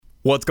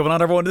What's going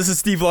on, everyone? This is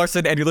Steve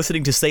Larson, and you're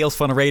listening to Sales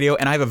Funnel Radio,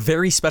 and I have a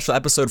very special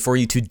episode for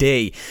you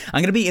today.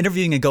 I'm going to be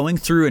interviewing and going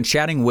through and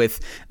chatting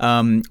with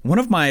one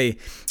of my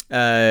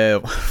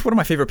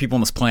favorite people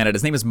on this planet.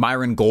 His name is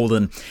Myron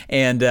Golden,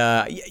 and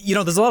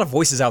there's a lot of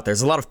voices out there.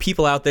 There's a lot of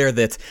people out there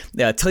that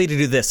tell you to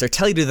do this or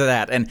tell you to do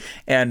that, and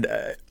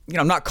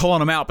I'm not calling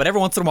them out, but every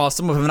once in a while,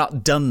 some of them have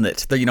not done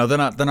it. They're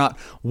not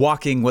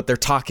walking what they're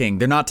talking.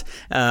 They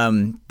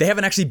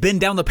haven't actually been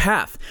down the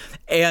path,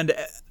 and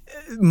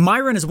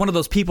Myron is one of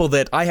those people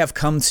that I have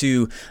come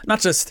to not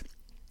just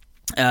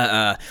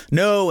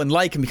know and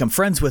like and become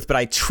friends with, but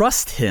I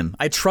trust him.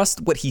 I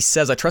trust what he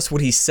says. I trust what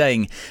he's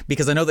saying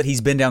because I know that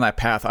he's been down that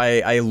path.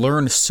 I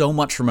learn so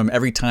much from him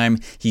every time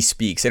he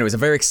speaks. Anyways, I'm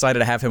very excited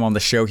to have him on the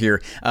show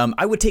here.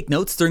 I would take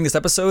notes during this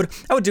episode.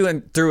 I would do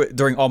it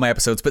during all my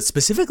episodes, but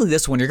specifically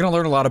this one, you're going to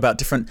learn a lot about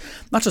different,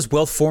 not just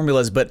wealth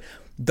formulas, but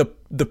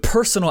the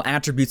personal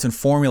attributes and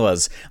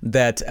formulas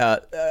that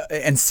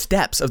and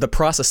steps of the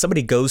process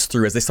somebody goes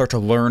through as they start to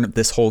learn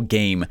this whole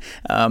game.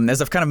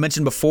 As I've kind of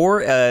mentioned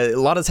before, a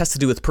lot of this has to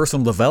do with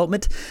personal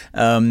development.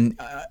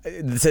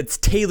 It's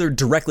tailored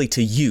directly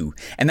to you,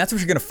 and that's what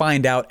you're going to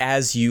find out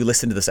as you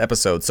listen to this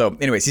episode. So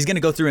anyways, he's going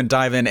to go through and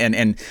dive in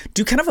and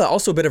do kind of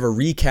also a bit of a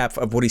recap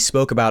of what he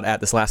spoke about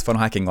at this last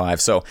Funnel Hacking Live.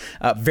 So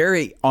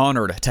very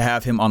honored to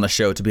have him on the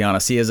show, to be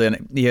honest. He's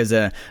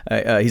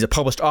a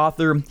published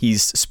author.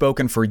 He's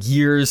spoken for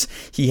years.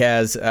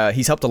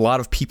 He's helped a lot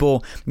of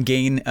people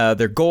gain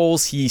their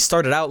goals. He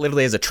started out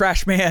literally as a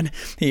trash man.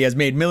 He has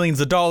made millions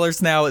of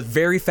dollars now. It's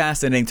very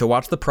fascinating to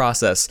watch the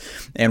process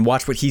and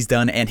watch what he's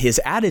done and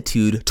his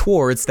attitude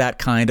towards that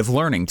kind of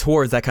learning,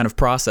 towards that kind of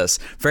process.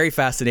 Very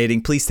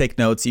fascinating. Please take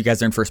notes. You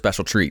guys are in for a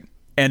special treat.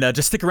 And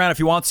just stick around if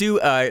you want to.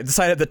 I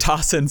decided to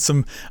toss in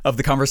some of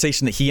the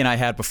conversation that he and I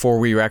had before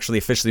we were actually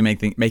officially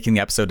making the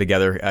episode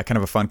together. Kind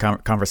of a fun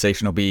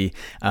conversation will be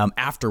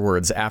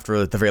afterwards,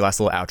 after the very last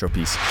little outro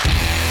piece.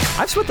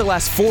 I've spent the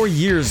last 4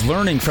 years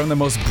learning from the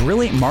most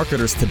brilliant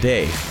marketers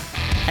today.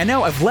 And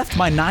now I've left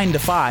my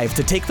 9-to-5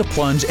 to take the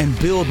plunge and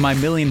build my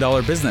 $1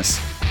 million business.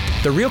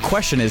 The real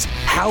question is,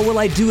 how will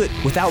I do it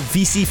without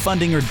VC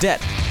funding or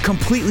debt,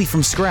 completely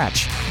from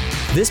scratch?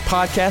 This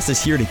podcast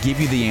is here to give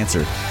you the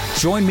answer.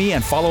 Join me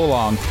and follow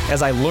along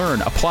as I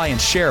learn, apply, and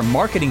share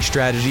marketing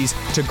strategies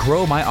to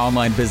grow my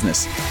online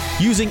business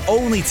using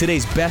only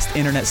today's best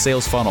internet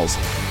sales funnels.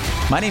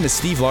 My name is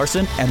Steve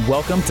Larson, and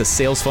welcome to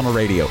Sales Funnel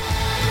Radio.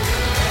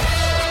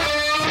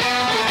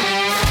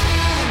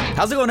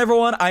 How's it going,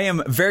 everyone? I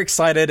am very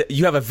excited.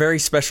 You have a very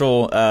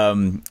special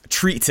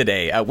treat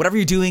today. Whatever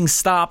you're doing,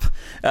 stop.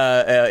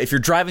 If you're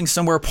driving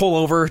somewhere, pull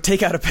over,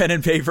 take out a pen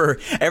and paper.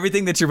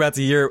 Everything that you're about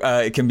to hear,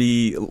 it can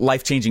be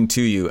life-changing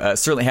to you. It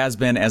certainly has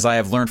been, as I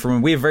have learned from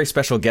him. We have a very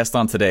special guest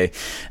on today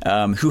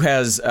who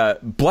has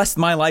blessed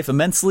my life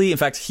immensely. In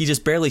fact, he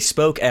just barely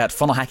spoke at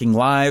Funnel Hacking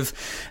Live,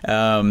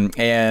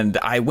 and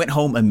I went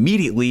home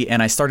immediately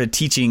and I started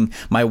teaching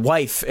my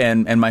wife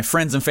and my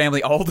friends and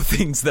family all the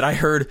things that I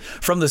heard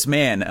from this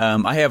man.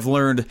 I have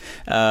learned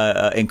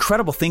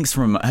incredible things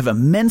from him. I have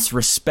immense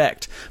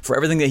respect for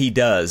everything that he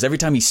does. Every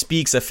time he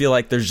speaks, I feel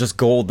like there's just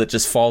gold that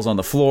just falls on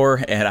the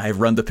floor, and I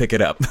run to pick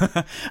it up.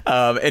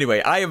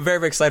 Anyway, I am very,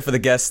 very excited for the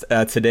guest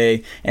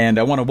today, and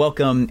I want to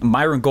welcome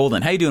Myron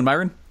Golden. How you doing,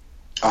 Myron?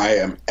 I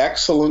am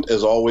excellent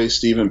as always,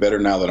 Stephen. Better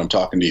now that I'm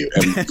talking to you,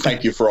 and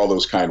thank you for all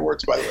those kind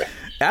words, by the way.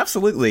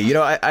 Absolutely.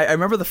 I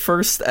remember the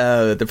first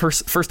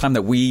time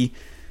that we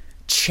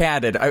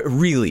chatted,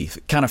 really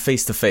kind of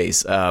face to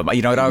face.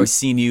 I'd always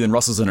seen you in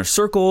Russell's Inner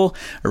Circle,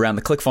 around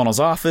the ClickFunnels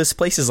office,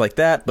 places like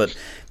that. But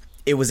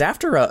it was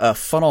after a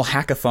funnel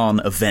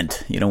hackathon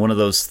event, one of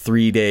those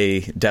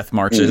 3-day death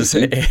marches.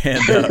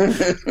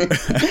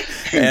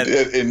 Mm-hmm. and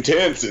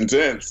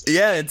intense.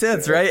 Yeah,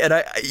 intense, right?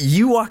 And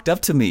you walked up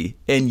to me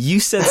and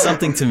you said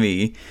something to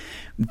me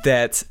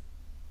that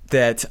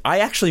I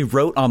actually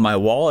wrote on my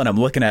wall, and I'm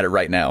looking at it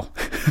right now.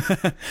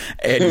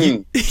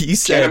 And you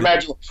said, "Can't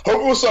imagine.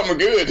 Hope it was something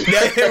good."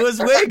 Yeah, it was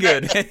way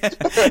good.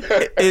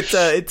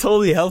 It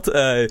totally helped.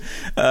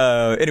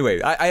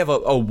 Anyway, I have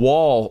a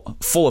wall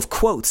full of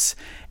quotes,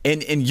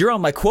 and you're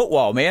on my quote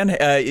wall, man.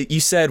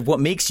 You said, "What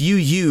makes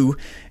you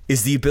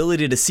is the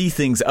ability to see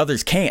things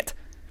others can't."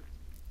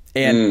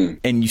 And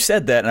you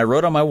said that, and I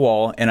wrote on my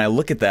wall, and I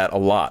look at that a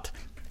lot.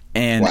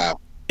 And wow.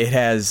 It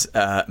has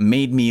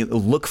made me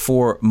look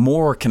for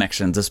more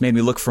connections. It's made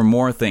me look for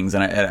more things.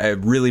 And I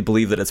really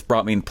believe that it's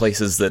brought me in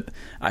places that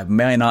I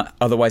may not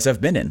otherwise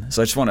have been in.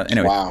 So I just want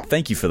to, wow.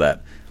 Thank you for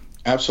that.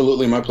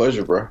 Absolutely. My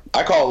pleasure, bro.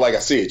 I call it like I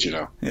see it,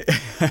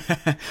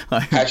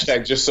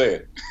 Hashtag just say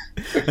it.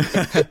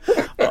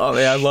 Oh,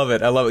 yeah, I love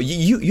it.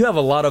 You have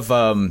a lot of,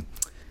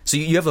 so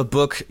you have a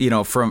book,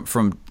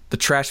 from the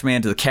trash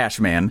man to the cash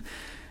man.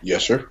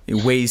 Yes, sir.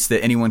 Ways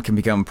that anyone can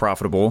become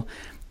profitable.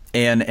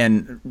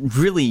 And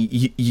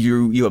really,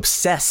 you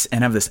obsess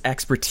and have this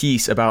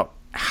expertise about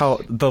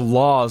how the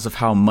laws of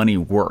how money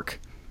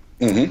work.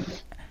 Mm-hmm.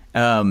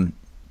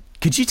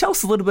 Could you tell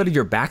us a little bit of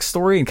your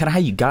backstory and kind of how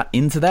you got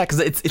into that? Because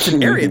it's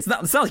an area. It's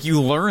not like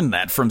you learned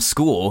that from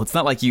school. It's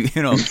not like you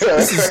know.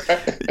 This is,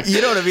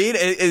 you know what I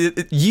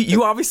mean?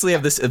 You obviously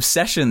have this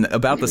obsession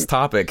about this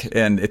topic,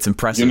 and it's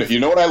impressive. You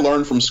know what I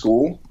learned from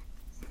school?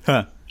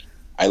 Huh?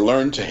 I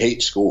learned to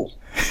hate school.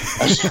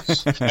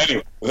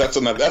 Anyway, that's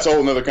a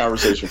whole nother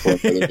conversation for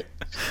another day.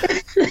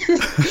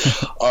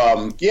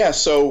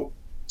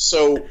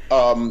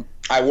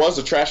 I was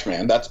a trash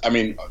man.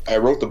 I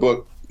wrote the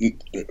book a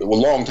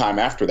long time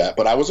after that,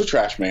 but I was a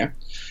trash man.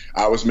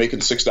 I was making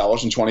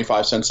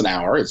 $6.25 an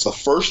hour. It's the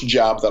first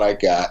job that I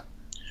got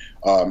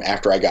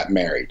after I got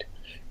married.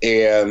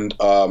 And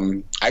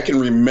I can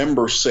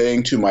remember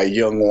saying to my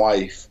young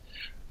wife,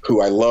 who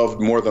I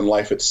loved more than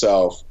life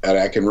itself, and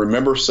I can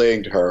remember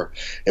saying to her,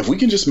 if we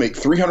can just make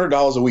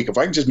 $300 a week, if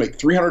I can just make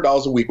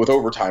 $300 a week with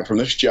overtime from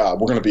this job,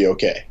 we're going to be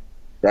okay.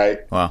 Right?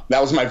 Wow.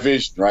 That was my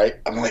vision, right?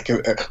 I'm like,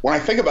 when I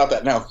think about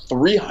that now,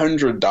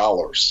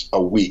 $300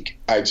 a week,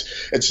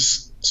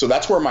 so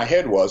that's where my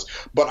head was.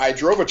 But I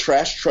drove a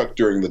trash truck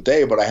during the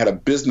day, but I had a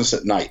business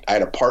at night. I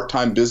had a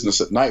part-time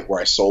business at night where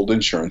I sold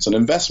insurance and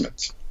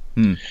investments.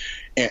 And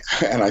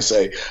I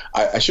say,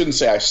 I shouldn't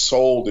say I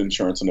sold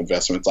insurance and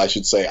investments. I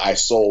should say I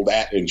sold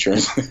at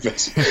insurance and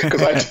investments.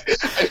 Because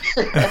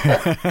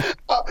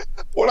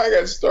when I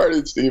got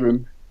started,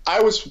 Stephen,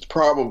 I was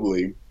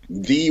probably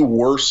the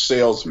worst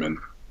salesman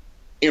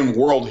in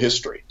world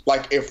history.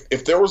 Like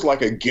if there was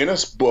like a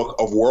Guinness Book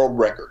of World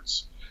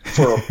Records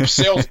for a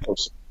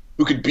salesperson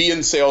who could be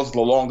in sales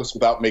the longest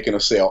without making a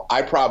sale,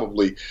 I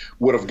probably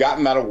would have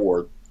gotten that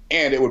award,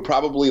 and it would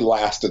probably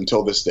last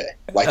until this day.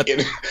 Like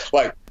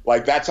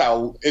that's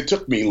how it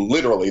took me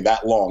literally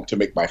that long to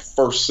make my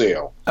first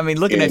sale. I mean,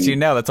 looking at you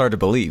now, that's hard to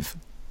believe.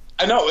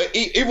 I know,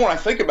 even when I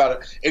think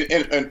about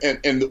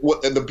it, and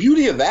what the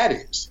beauty of that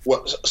is,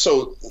 let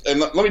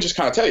me just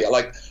kind of tell you,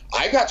 like,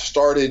 I got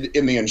started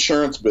in the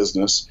insurance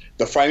business,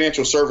 the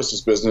financial services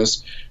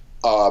business,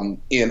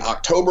 in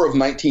October of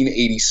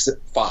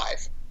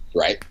 1985,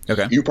 right?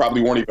 Okay. You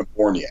probably weren't even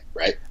born yet,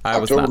 right? I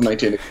was not. October of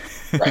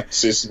 1985, right?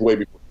 So this is way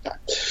before time.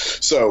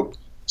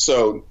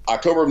 So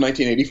October of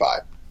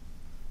 1985,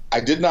 I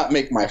did not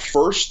make my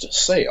first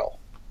sale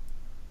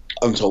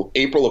until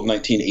April of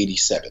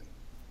 1987.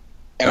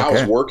 And okay. I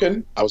was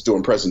working, I was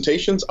doing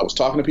presentations, I was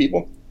talking to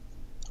people,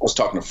 I was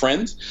talking to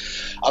friends,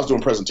 I was doing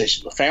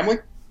presentations with family,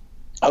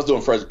 I was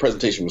doing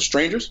presentations with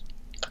strangers,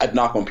 I'd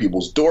knock on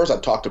people's doors,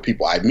 I'd talk to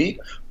people I'd meet,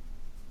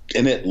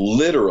 and it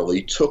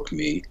literally took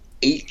me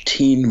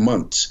 18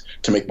 months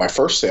to make my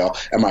first sale,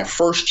 and my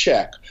first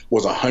check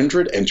was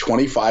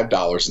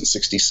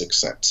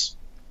 $125.66.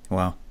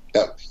 Wow.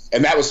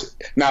 And that was,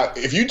 now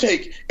if you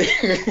take,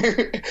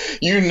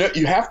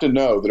 you have to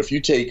know that if you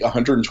take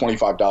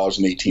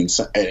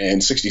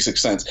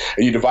 $125.66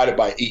 and you divide it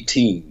by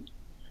 18,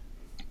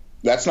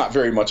 that's not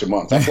very much a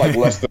month. That's like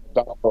less than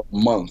 $1 a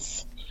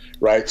month,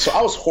 right? So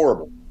I was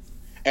horrible.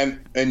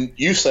 And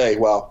you say,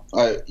 well,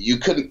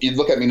 you'd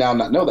look at me now and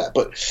not know that,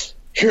 but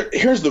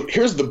here's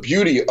the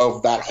beauty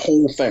of that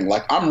whole thing.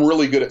 Like, I'm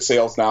really good at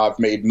sales now. I've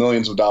made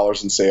millions of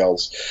dollars in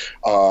sales.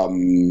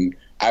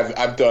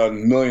 I've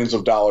done millions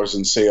of dollars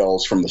in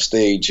sales from the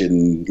stage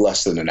in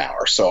less than an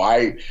hour. So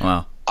I'm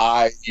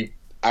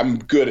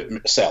good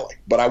at selling,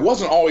 but I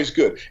wasn't always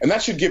good. And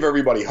that should give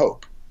everybody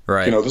hope.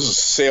 Right. You know, this is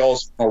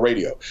sales on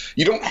radio.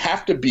 You don't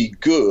have to be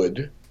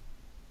good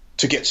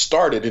to get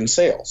started in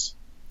sales,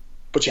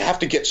 but you have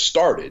to get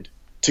started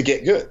to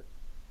get good.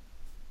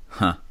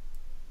 Huh.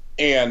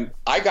 And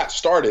I got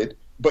started,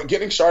 but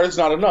getting started is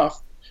not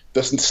enough.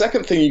 The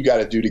second thing you got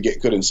to do to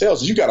get good in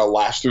sales is you got to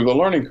last through the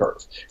learning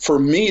curve. For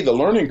me, the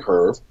learning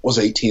curve was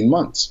 18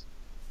 months.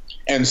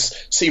 And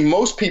see,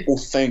 most people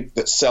think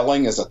that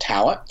selling is a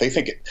talent. They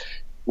think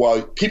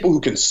people who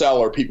can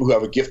sell are people who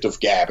have a gift of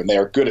gab and they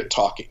are good at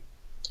talking.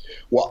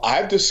 Well,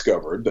 I've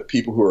discovered that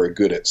people who are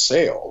good at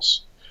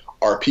sales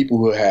are people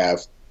who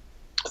have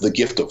the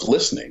gift of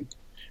listening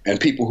and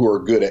people who are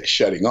good at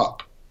shutting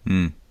up.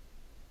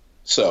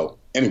 So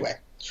anyway.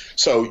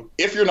 So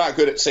if you're not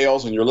good at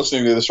sales and you're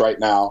listening to this right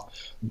now,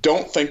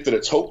 don't think that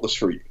it's hopeless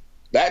for you.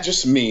 That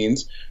just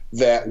means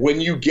that when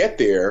you get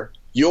there,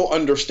 you'll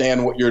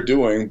understand what you're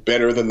doing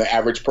better than the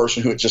average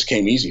person who it just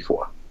came easy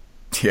for.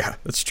 Yeah,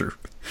 that's true.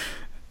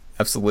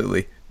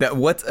 Absolutely.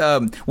 What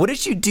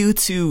did you do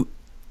to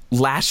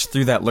lash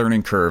through that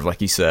learning curve,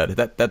 like you said?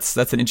 That's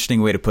an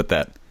interesting way to put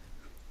that.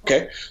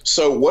 Okay.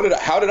 So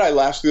how did I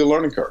lash through the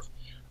learning curve?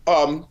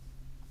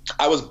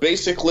 I was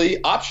basically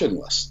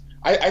optionless.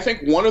 I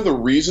think one of the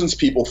reasons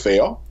people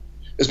fail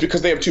is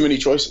because they have too many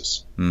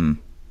choices. And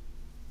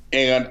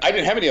I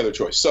didn't have any other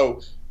choice.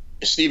 So,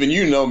 Stephen,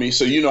 you know me,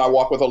 so you know I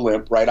walk with a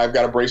limp, right? I've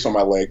got a brace on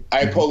my leg.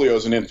 I had polio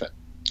as an infant.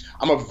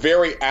 I'm a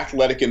very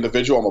athletic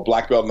individual. I'm a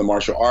black belt in the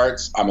martial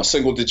arts. I'm a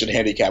single-digit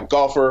handicap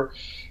golfer.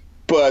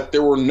 But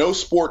there were no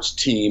sports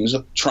teams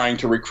trying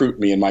to recruit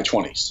me in my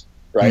 20s,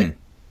 right?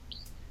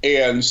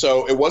 And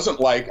so it wasn't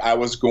like I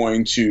was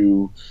going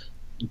to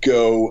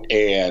go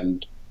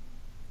and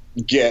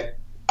get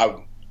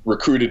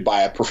recruited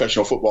by a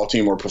professional football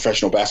team or a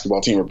professional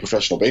basketball team or a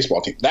professional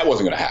baseball team. That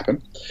wasn't going to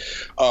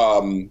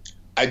happen.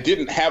 I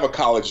didn't have a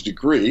college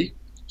degree.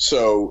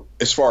 So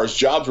as far as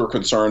jobs were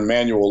concerned,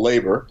 manual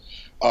labor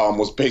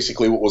was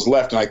basically what was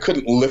left. And I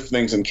couldn't lift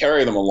things and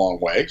carry them a long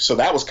way. So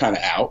that was kind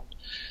of out.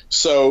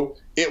 So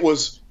it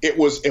was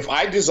if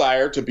I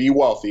desire to be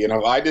wealthy and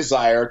if I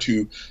desire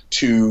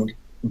to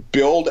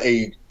build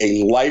a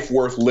life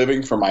worth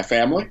living for my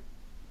family,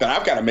 then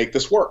I've got to make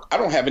this work. I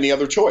don't have any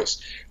other choice.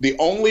 The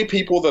only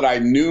people that I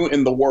knew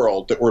in the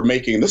world that were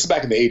making, this is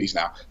back in the 80s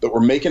now, that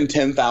were making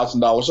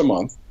 $10,000 a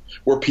month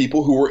were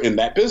people who were in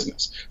that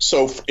business.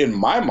 So in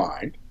my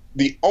mind,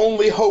 the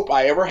only hope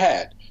I ever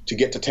had to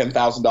get to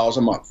 $10,000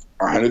 a month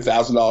or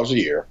 $100,000 a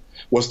year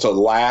was to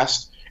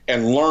last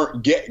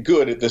and get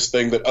good at this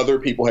thing that other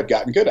people had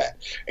gotten good at.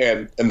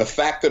 And the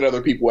fact that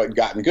other people had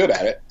gotten good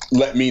at it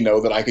let me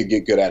know that I could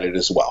get good at it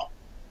as well.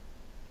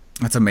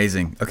 That's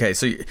amazing. Okay,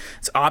 so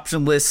it's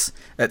optionless.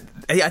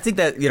 I think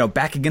that,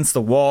 back against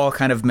the wall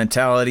kind of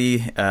mentality.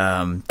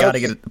 Got to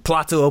get a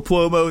plato o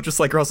plomo, just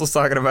like Russell's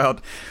talking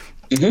about.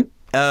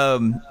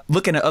 Mm-hmm.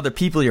 Looking at other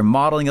people, you're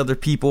modeling other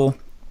people.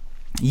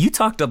 You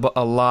talked a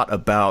lot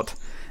about,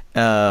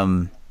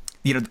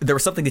 there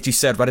was something that you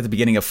said right at the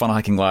beginning of Funnel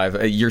Hacking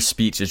Live. Your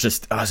speech is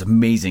just, it was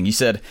amazing. You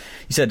said,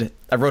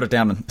 I wrote it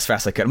down as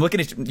fast as I could. I'm looking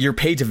at your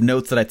page of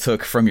notes that I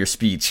took from your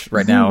speech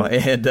right now.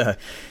 And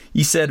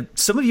you said,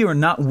 some of you are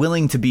not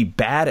willing to be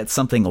bad at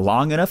something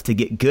long enough to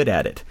get good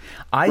at it.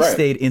 I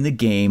stayed in the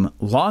game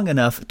long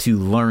enough to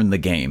learn the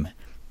game.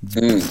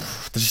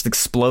 That just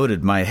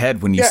exploded my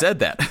head when you said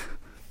that.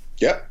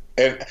 Yep.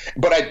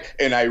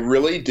 I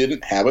really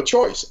didn't have a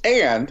choice.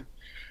 And,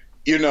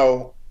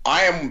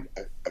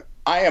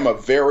 I am a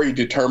very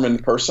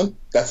determined person.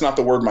 That's not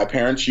the word my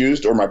parents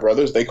used or my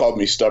brothers. They called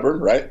me stubborn,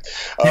 right?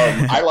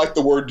 I like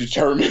the word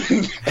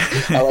determined.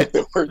 I like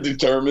the word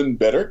determined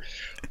better.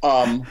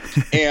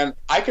 And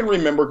I can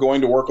remember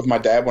going to work with my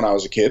dad when I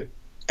was a kid,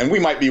 and we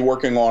might be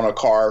working on a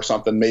car or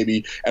something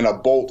maybe, and a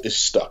bolt is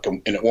stuck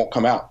and it won't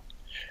come out.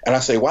 And I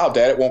say, wow,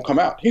 Dad, it won't come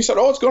out. He said,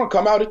 oh, it's going to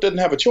come out. It doesn't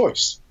have a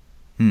choice.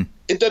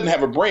 It doesn't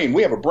have a brain.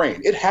 We have a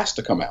brain. It has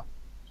to come out.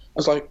 I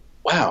was like,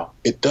 wow,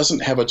 it doesn't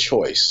have a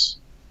choice.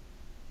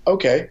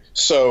 Okay,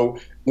 so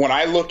when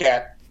I look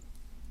at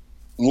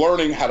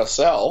learning how to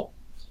sell,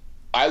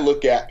 I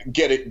look at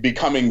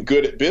becoming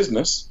good at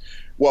business.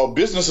 Well,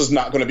 business is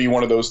not going to be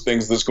one of those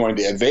things that's going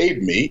to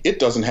evade me. It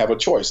doesn't have a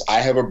choice. I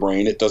have a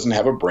brain. It doesn't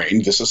have a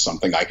brain. This is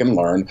something I can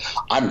learn.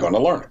 I'm going to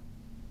learn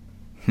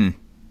it.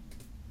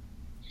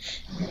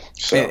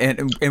 So,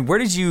 and where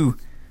did you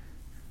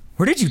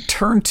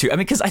turn to? I mean,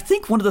 because I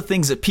think one of the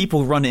things that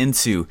people run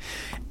into,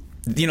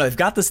 they've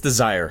got this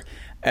desire.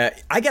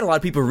 I get a lot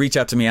of people reach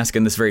out to me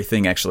asking this very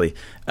thing, actually.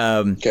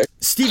 Okay.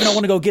 Steven, I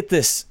want to go get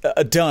this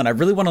done. I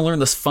really want to learn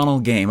this funnel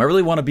game. I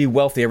really want to be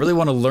wealthy. I really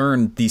want to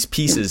learn these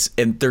pieces.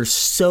 And there's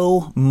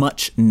so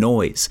much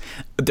noise.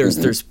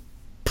 There's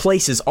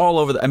places all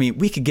over.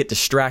 We could get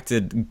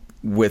distracted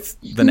with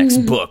the next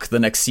book, the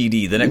next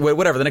CD, the next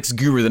whatever, the next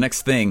guru, the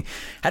next thing.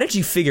 How did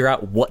you figure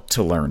out what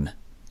to learn?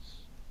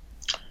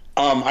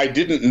 I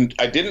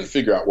didn't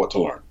figure out what to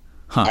learn.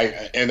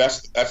 And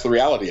that's the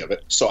reality of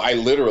it. So I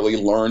literally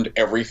learned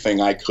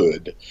everything I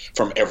could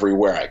from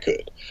everywhere I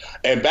could.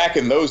 And back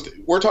in those,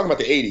 we're talking about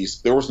the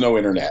 80s, there was no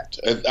internet.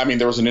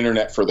 There was an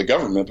internet for the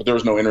government, but there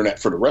was no internet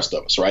for the rest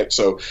of us, right?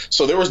 So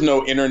there was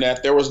no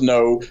internet, there was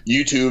no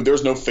YouTube, there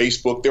was no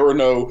Facebook, there were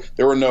no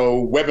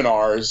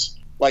webinars.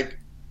 Like,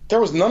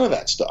 there was none of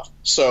that stuff.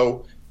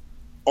 So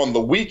on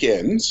the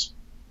weekends,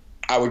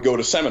 I would go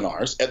to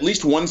seminars, at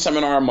least one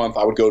seminar a month.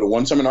 I would go to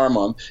one seminar a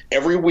month.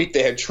 Every week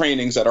they had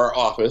trainings at our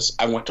office.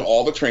 I went to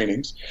all the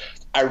trainings.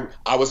 I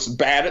was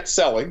bad at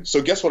selling.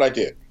 So guess what I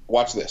did?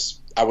 Watch this.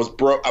 I was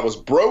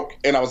broke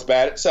and I was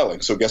bad at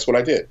selling. So guess what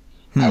I did?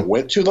 I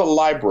went to the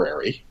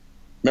library.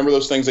 Remember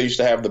those things they used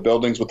to have, the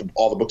buildings with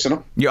all the books in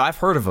them? Yeah, I've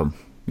heard of them.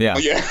 Yeah.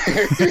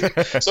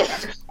 So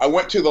I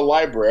went to the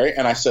library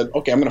and I said,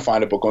 okay, I'm going to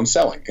find a book on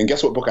selling. And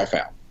guess what book I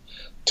found?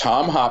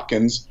 Tom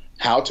Hopkins'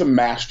 How to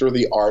Master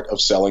the Art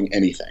of Selling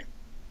Anything.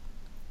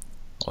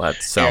 Well,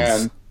 that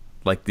sounds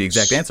like the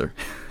exact answer.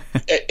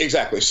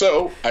 Exactly.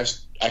 So I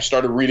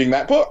started reading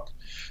that book,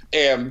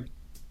 and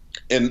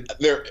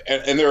there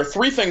are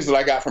three things that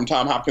I got from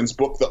Tom Hopkins'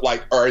 book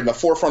that are in the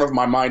forefront of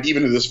my mind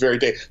even to this very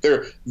day.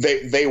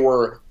 They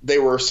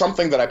were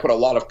something that I put a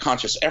lot of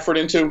conscious effort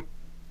into,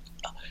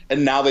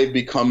 and now they've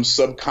become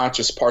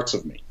subconscious parts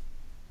of me.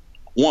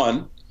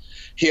 One,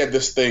 he had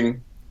this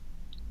thing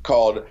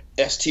called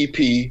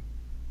STP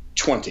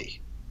 20.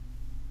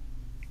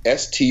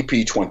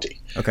 STP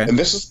 20. Okay. And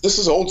this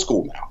is old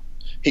school now.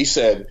 He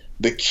said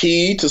the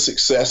key to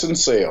success in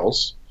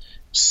sales,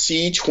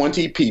 see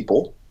 20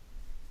 people,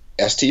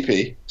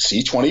 STP,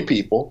 see 20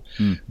 people,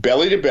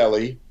 belly to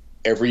belly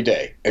every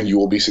day, and you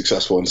will be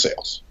successful in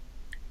sales.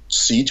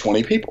 See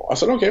 20 people. I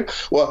said, okay,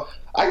 well,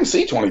 I can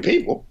see 20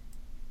 people.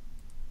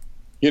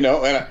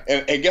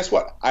 And guess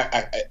what?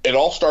 It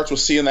all starts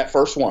with seeing that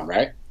first one,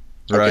 right?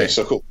 Right. Okay,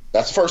 so cool.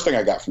 That's the first thing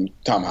I got from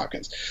Tom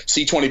Hopkins.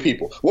 See 20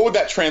 people. What would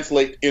that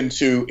translate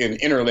into in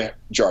internet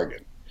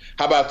jargon?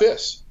 How about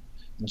this?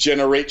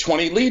 Generate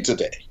 20 leads a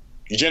day.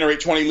 You generate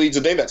 20 leads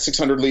a day, that's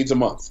 600 leads a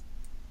month.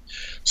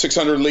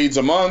 600 leads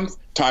a month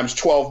times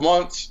 12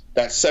 months,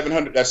 that's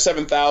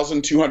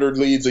 7,200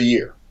 leads a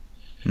year.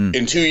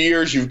 In 2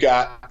 years, you've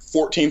got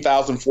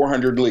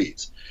 14,400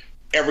 leads.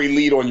 Every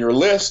lead on your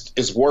list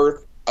is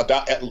worth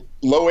at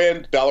low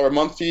end $1 a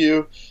month to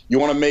you. You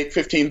want to make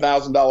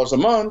 $15,000 a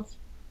month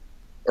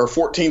or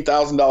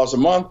 $14,000 a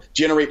month,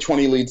 generate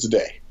 20 leads a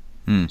day.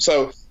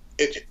 So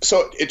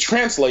it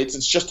translates.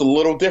 It's just a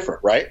little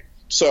different, right?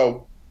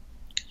 So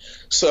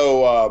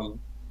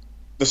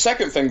the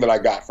second thing that I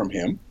got from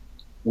him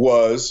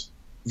was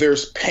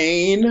there's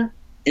pain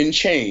in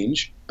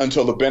change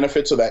until the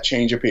benefits of that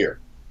change appear.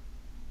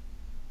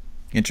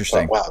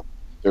 Interesting. Wow.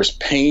 There's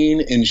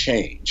pain in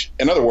change.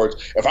 In other words,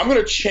 if I'm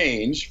going to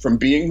change from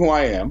being who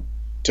I am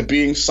to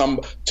being from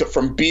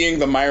being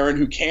the Myron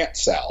who can't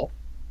sell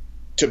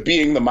to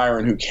being the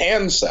Myron who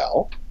can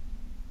sell,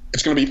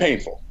 it's going to be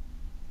painful.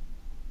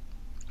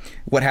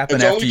 What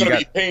happened after you got? It's only going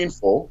to be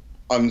painful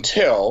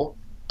until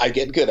I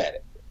get good at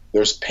it.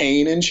 There's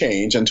pain in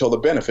change until the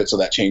benefits of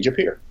that change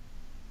appear.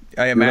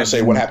 I imagine. You're going to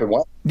say what happened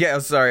what? Yeah,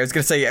 sorry. I was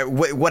going to say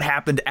what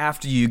happened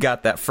after you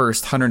got that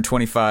first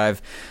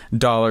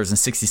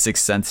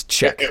 $125.66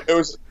 check.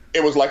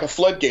 It was like a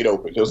floodgate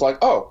opened. It was like,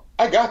 oh,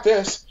 I got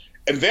this.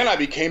 And then I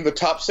became the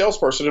top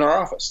salesperson in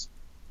our office.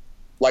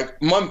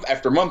 Like month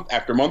after month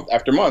after month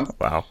after month.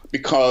 Wow.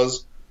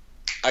 Because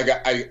I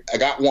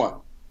got one,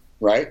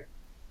 right?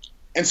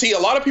 And see, a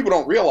lot of people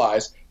don't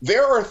realize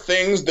there are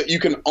things that you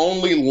can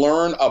only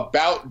learn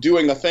about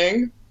doing a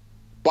thing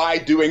by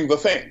doing the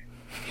thing.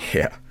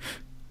 Yeah.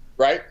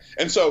 Right?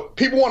 And so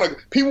people want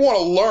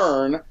to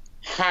learn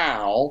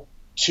how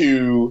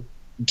to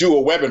do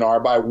a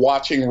webinar by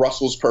watching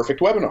Russell's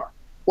Perfect Webinar.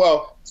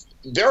 Well,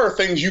 there are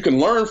things you can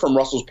learn from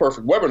Russell's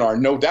Perfect Webinar,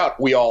 no doubt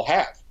we all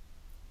have.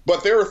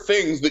 But there are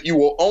things that you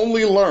will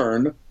only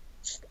learn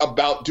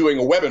about doing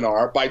a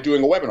webinar by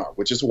doing a webinar,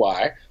 which is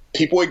why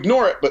people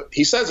ignore it. But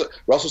he says it.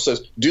 Russell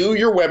says, do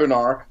your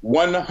webinar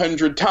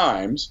 100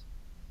 times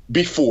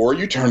before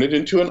you turn it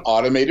into an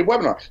automated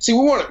webinar. See,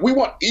 we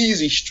want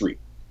easy street.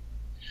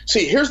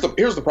 See, here's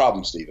the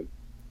problem, Stephen.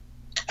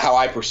 How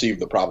I perceive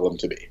the problem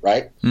to be,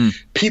 right?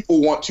 People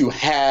want to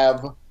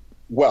have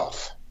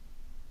wealth.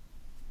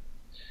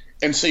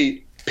 And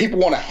see, people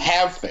want to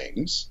have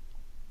things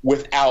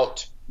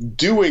without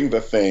doing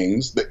the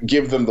things that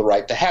give them the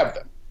right to have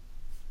them.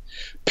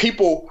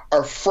 People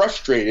are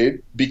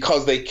frustrated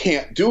because they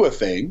can't do a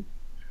thing,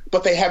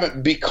 but they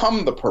haven't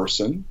become the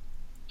person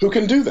who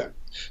can do them.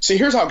 See,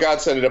 here's how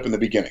God set it up in the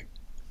beginning.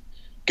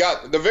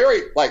 God,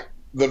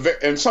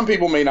 and some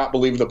people may not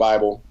believe the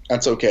Bible.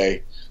 That's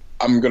okay.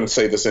 I'm going to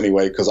say this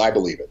anyway because I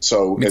believe it.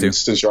 So, and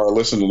since you are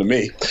listening to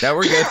me, yeah,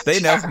 we're good. They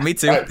know. Me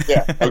too.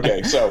 Yeah.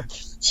 Okay.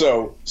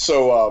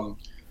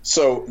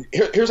 So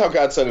here's how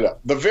God set it up.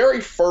 The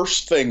very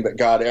first thing that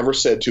God ever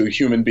said to a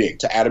human being,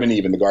 to Adam and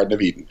Eve in the Garden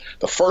of Eden,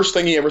 the first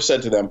thing he ever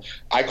said to them,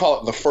 I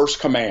call it the first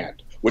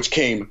command, which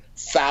came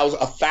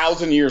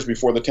 1,000 years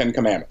before the 10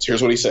 Commandments.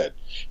 Here's what he said.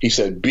 He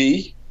said,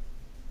 be,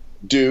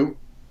 do,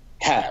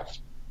 have.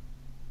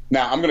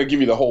 Now, I'm going to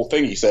give you the whole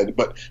thing he said,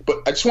 but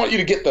I just want you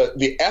to get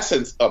the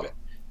essence of it.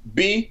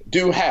 Be,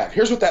 do, have.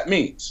 Here's what that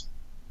means.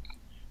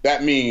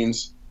 That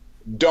means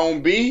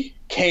don't be,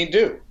 can't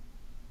do.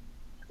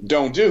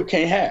 Don't do,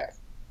 can't have.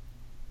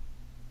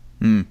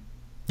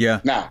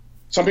 Yeah. Now,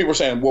 some people are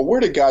saying, well, where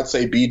did God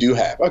say be, do,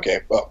 have? Okay,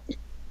 well,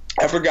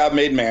 after God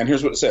made man,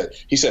 here's what it said.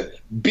 He said,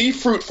 be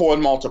fruitful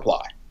and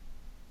multiply,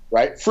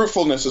 right?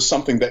 Fruitfulness is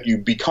something that you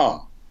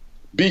become.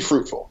 Be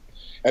fruitful.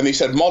 And he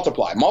said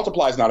multiply.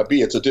 Multiply is not a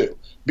be, it's a do.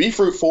 Be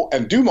fruitful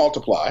and do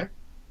multiply.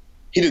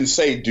 He didn't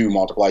say do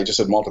multiply, he just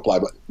said multiply,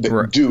 but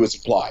the do is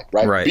applied,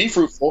 right? Be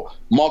fruitful,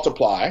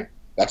 multiply,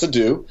 that's a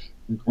do.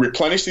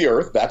 Replenish the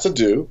earth, that's a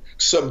do.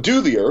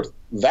 Subdue the earth,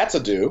 that's a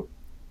do.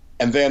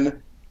 And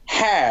then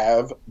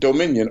have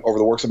dominion over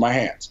the works of my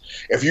hands.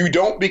 If you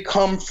don't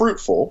become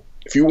fruitful,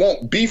 if you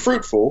won't be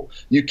fruitful,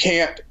 you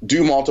can't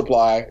do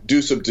multiply,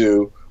 do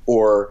subdue,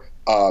 or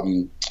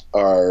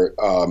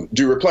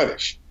do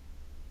replenish.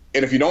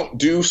 And if you don't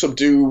do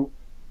subdue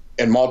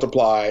and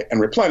multiply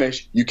and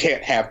replenish, you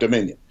can't have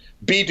dominion.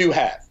 Be, do,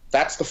 have.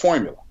 That's the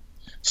formula.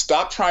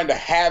 Stop trying to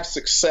have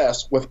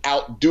success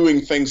without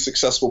doing things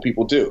successful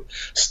people do.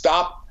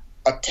 Stop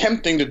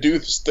attempting to do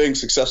things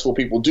successful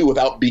people do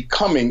without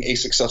becoming a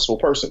successful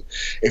person.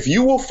 If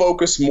you will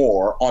focus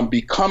more on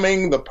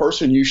becoming the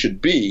person you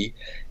should be,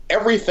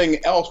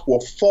 everything else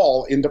will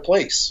fall into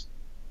place.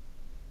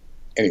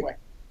 Anyway,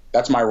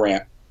 that's my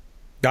rant.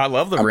 I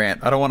love the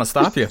rant. I don't want to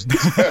stop you.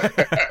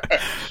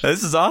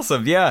 This is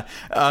awesome. Yeah.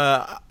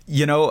 I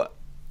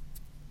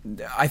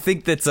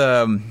think that's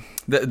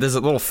there's a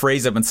little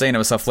phrase I've been saying to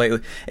myself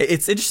lately.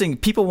 It's interesting.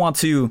 People want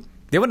to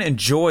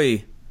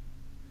enjoy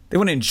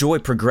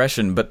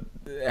progression, but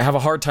have a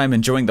hard time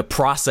enjoying the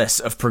process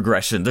of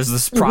progression. There's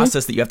this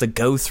process that you have to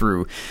go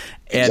through.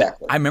 And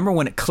exactly. I remember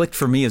when it clicked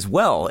for me as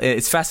well.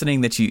 It's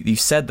fascinating that you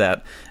said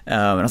that. And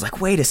I was like,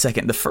 wait a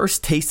second. The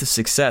first taste of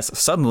success,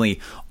 suddenly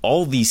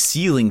all these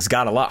ceilings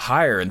got a lot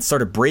higher and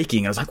started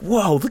breaking. I was like,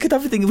 whoa, look at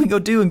everything we can go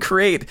do and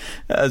create.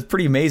 It's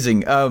pretty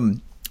amazing.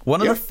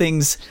 One of the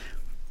things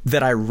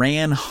that I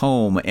ran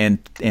home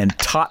and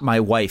taught my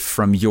wife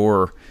from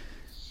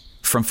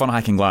Fun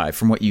Hiking Live,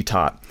 from what you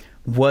taught,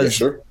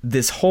 was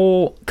this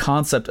whole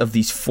concept of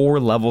these 4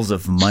 levels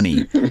of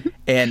money.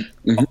 And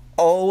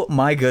oh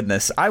my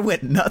goodness, I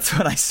went nuts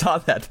when I saw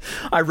that.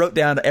 I wrote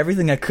down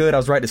everything I could. I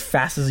was writing as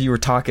fast as you were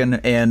talking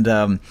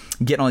and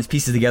getting all these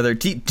pieces together.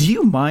 Do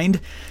you mind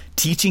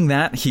teaching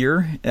that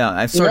here?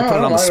 I'm sorry to put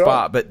it on the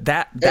spot, but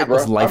that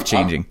was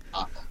life-changing.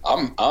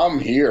 I'm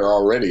here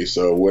already,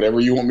 so whatever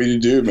you want me to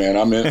do, man,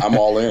 I'm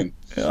all in.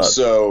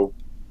 So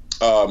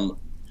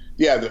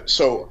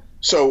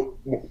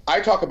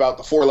I talk about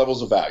the 4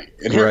 levels of value,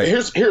 and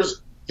here's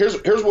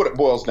what it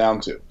boils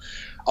down to.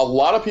 A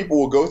lot of people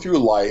will go through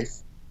life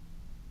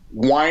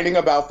whining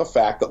about the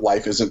fact that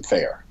life isn't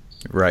fair.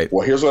 Right.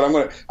 Well, here's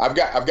what I've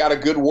got a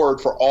good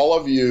word for all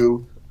of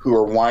you who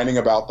are whining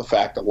about the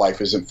fact that life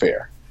isn't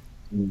fair.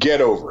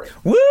 Get over it.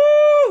 Woo!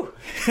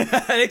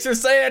 Thanks for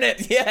saying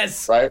it.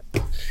 Yes. Right?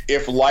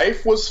 If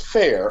life was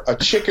fair, a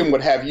chicken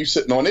would have you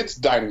sitting on its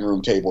dining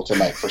room table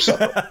tonight for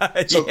supper.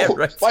 So,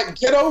 like,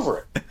 get over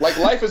it. Like,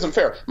 life isn't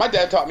fair. My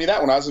dad taught me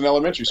that when I was in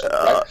elementary school.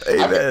 Right?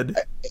 Amen.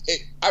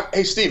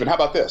 Hey, Stephen, how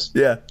about this?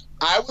 Yeah.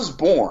 I was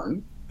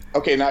born.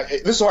 Okay, now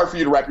this is hard for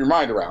you to wrap your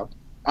mind around.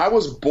 I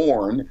was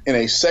born in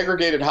a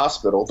segregated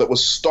hospital that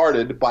was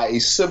started by a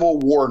Civil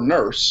War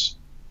nurse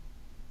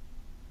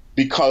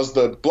because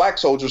the black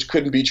soldiers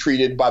couldn't be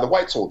treated by the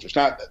white soldiers.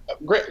 Now,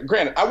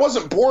 granted, I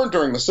wasn't born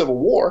during the Civil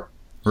War.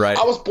 Right.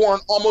 I was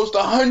born almost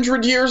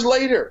 100 years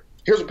later.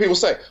 Here's what people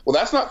say. Well,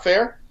 that's not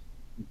fair.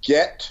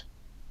 Get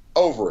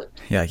over it.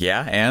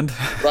 Yeah, and?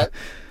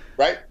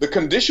 Right? The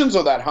conditions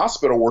of that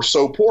hospital were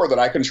so poor that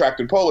I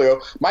contracted polio.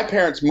 My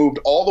parents moved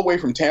all the way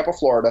from Tampa,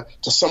 Florida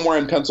to somewhere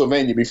in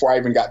Pennsylvania before I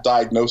even got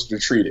diagnosed or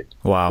treated.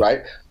 Wow.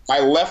 Right? My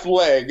left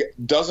leg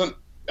doesn't,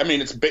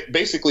 it's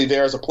basically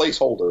there as a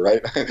placeholder,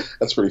 right?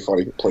 That's pretty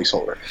funny,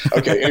 placeholder.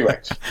 Okay, anyway.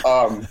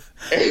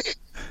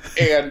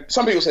 And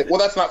some people say, well,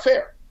 that's not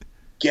fair.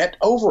 Get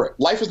over it.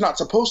 Life is not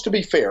supposed to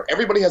be fair.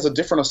 Everybody has a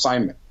different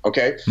assignment,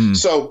 okay?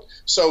 So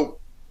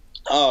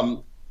a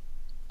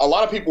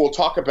lot of people will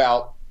talk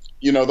about,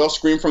 they'll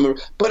scream from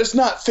but it's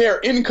not fair,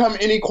 income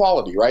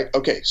inequality, right?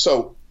 Okay,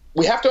 so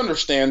we have to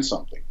understand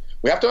something.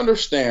 We have to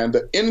understand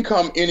that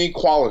income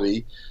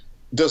inequality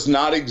does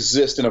not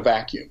exist in a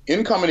vacuum.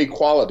 Income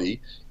inequality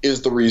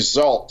is the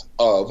result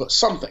of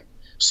something.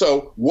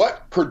 So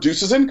what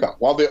produces income?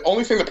 Well, the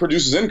only thing that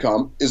produces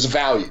income is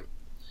value.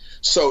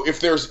 So if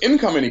there's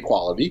income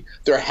inequality,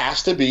 there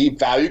has to be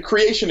value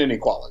creation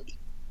inequality.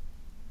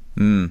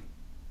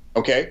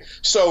 Okay?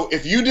 So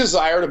if you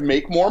desire to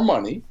make more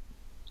money,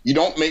 you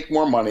don't make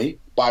more money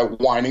by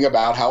whining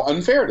about how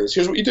unfair it is.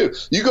 Here's what you do.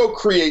 You go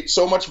create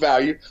so much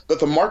value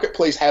that the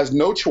marketplace has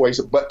no choice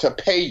but to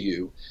pay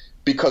you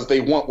because they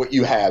want what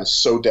you have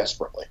so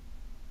desperately.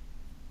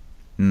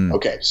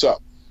 Okay, so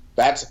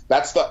that's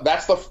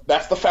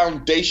the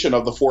foundation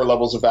of the 4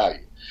 levels of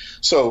value.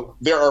 So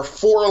there are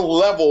 4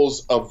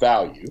 levels of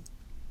value,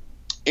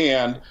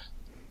 and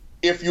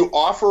if you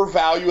offer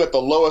value at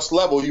the lowest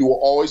level, you will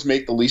always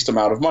make the least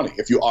amount of money.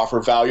 If you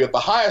offer value at the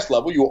highest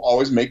level, you will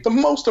always make the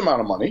most amount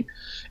of money,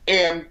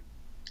 and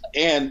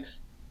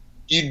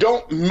you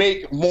don't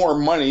make more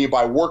money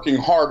by working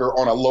harder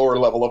on a lower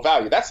level of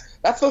value. That's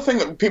the thing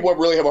that people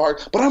really have a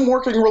hard. But I'm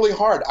working really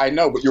hard. I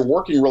know, but you're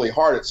working really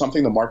hard at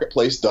something the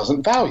marketplace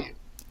doesn't value.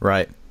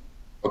 Right.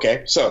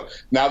 Okay, so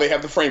now they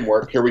have the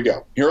framework. Here we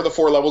go. Here are the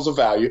 4 levels of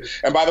value.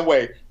 And by the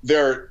way,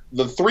 the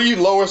 3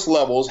 lowest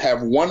levels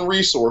have 1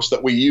 resource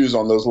that we use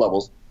on those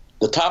levels.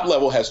 The top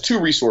level has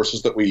 2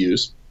 resources that we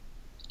use.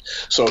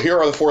 So here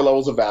are the 4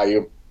 levels of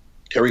value.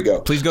 Here we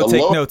go. Please go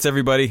take notes,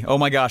 everybody. Oh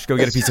my gosh, go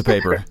get a piece of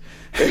paper.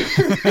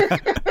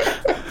 The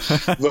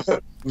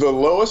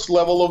lowest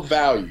level of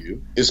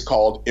value is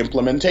called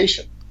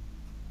implementation.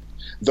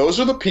 Those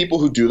are the people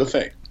who do the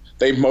thing.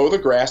 They mow the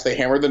grass, they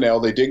hammer the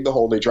nail, they dig the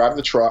hole, they drive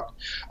the truck,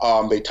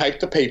 they type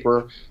the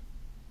paper,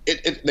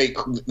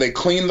 they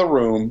clean the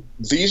room.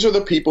 These are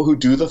the people who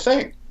do the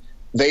thing.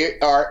 They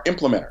are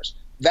implementers.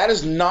 That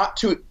is not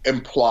to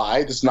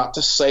imply, that's not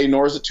to say,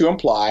 nor is it to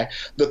imply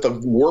that the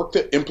work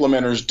that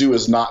implementers do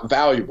is not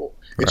valuable.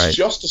 It's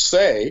just to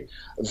say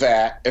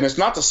that, and it's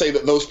not to say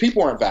that those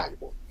people aren't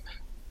valuable.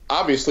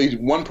 Obviously,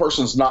 one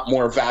person's not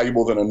more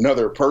valuable than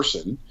another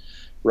person,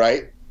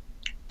 right?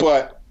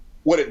 But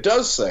what it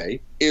does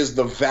say is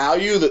the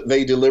value that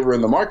they deliver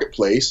in the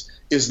marketplace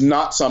is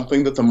not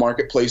something that the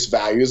marketplace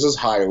values as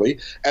highly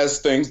as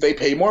things they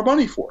pay more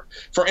money for.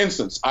 For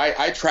instance,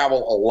 I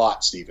travel a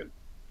lot, Stephen.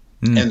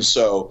 And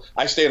so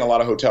I stay in a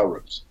lot of hotel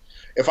rooms.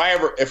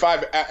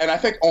 and I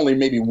think only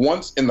maybe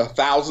once in the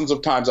thousands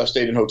of times I've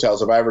stayed in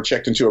hotels have I ever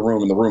checked into a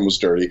room and the room was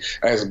dirty.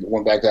 I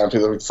went back down to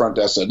the front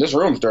desk and said, "This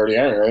room's dirty.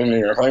 I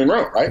need a clean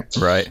room," right?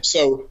 Right.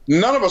 So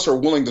none of us are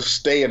willing to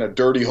stay in a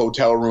dirty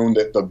hotel room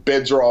that the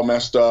beds are all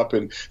messed up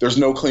and there's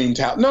no clean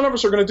towel. None of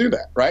us are going to do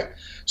that, right?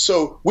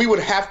 So we would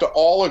have to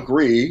all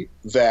agree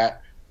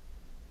that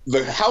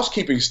the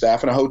housekeeping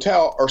staff in a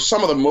hotel are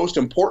some of the most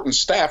important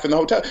staff in the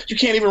hotel. You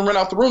can't even rent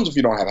out the rooms if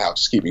you don't have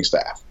housekeeping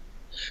staff.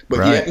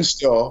 But yet and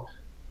still,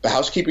 the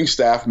housekeeping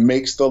staff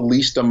makes the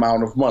least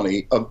amount of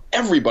money of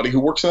everybody who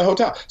works in the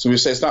hotel. So we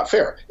say it's not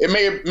fair. It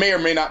may or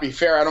may not be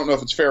fair. I don't know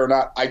if it's fair or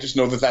not. I just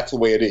know that that's the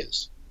way it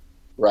is.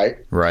 Right.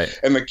 Right.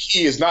 And the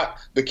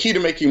key to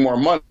making more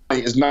money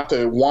is not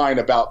to whine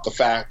about the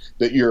fact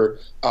that you're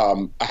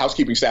a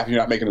housekeeping staff and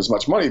you're not making as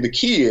much money. The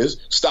key is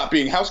stop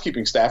being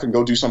housekeeping staff and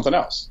go do something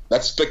else.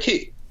 That's the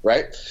key.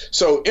 Right.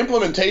 So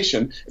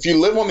implementation, if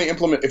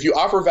you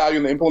offer value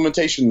in the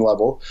implementation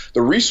level,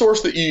 the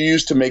resource that you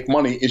use to make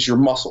money is your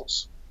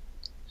muscles.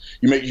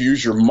 You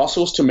use your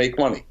muscles to make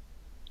money.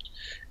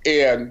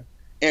 And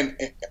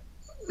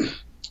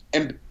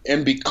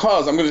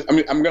because I'm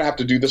gonna have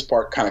to do this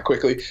part kind of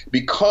quickly,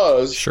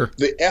 because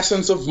the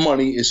essence of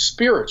money is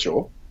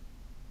spiritual.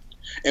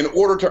 In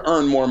order to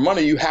earn more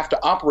money, you have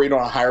to operate on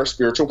a higher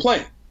spiritual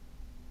plane.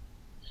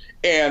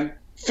 And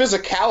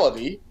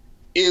physicality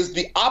is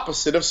the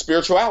opposite of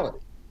spirituality.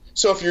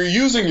 So if you're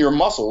using your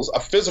muscles,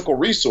 a physical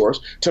resource,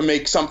 to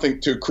make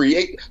something, to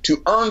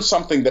earn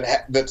something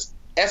that's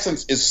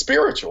essence is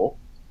spiritual,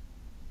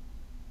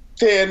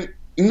 then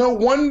no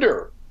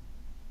wonder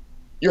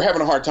you're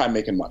having a hard time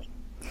making money.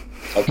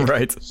 Okay.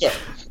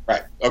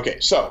 Right. Okay.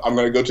 So I'm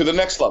going to go to the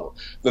next level.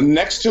 The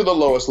next to the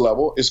lowest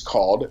level is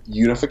called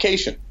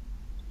unification.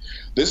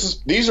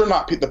 These are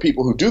not the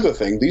people who do the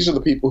thing. These are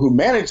the people who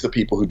manage the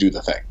people who do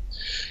the thing.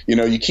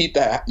 You keep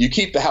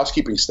the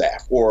housekeeping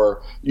staff,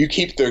 or you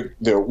keep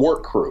the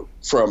work crew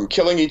from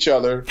killing each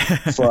other,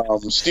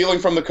 from stealing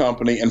from the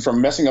company, and from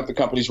messing up the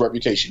company's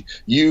reputation.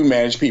 You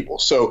manage people.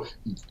 So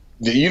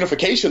the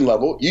unification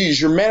level, you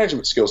use your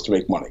management skills to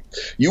make money.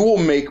 You will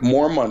make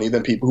more money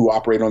than people who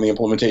operate on the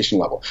implementation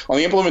level. On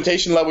the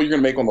implementation level, you're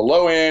going to make on the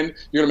low end,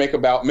 you're going to make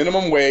about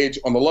minimum wage.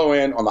 On the low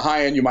end, on the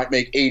high end, you might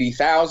make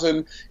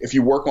 $80,000 if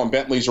you work on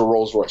Bentleys or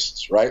Rolls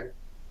Royces, right?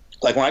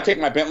 Like when I take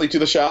my Bentley to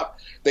the shop,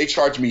 they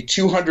charge me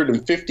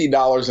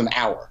 $250 an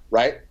hour,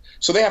 right?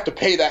 So they have to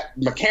pay that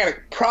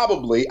mechanic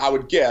probably, I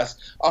would guess,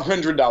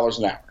 $100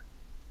 an hour,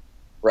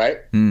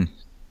 right? Mm.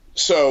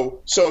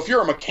 So if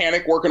you're a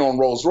mechanic working on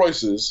Rolls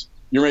Royces,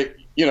 you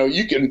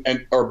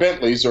can, or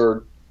Bentleys,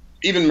 or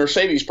even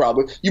Mercedes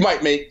probably, you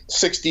might make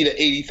 $60,000 to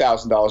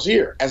 $80,000 a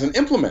year as an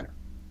implementer,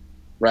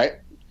 right?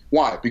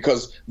 Why?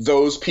 Because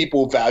those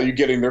people value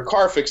getting their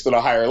car fixed at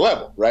a higher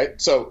level,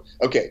 right? So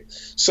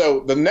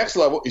the next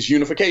level is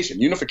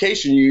unification.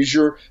 Unification, you use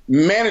your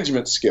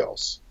management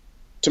skills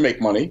to make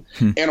money.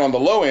 And on the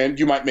low end,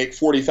 you might make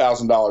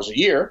 $40,000 a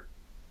year,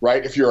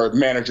 right? If you're a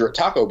manager at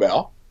Taco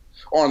Bell.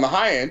 Or on the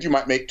high end, you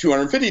might make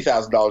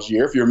 $250,000 a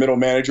year if you're a middle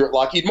manager at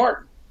Lockheed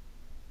Martin.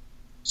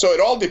 So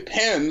it all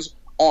depends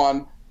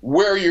on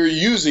where you're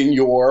using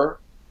your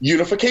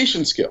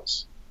unification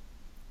skills.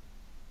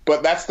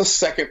 But that's the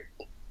second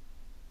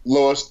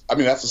lowest,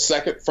 that's the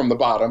second from the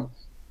bottom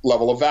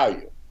level of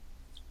value.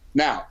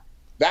 Now,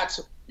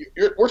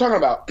 we're talking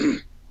about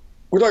the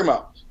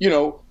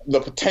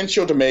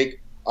potential to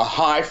make a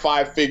high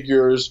 5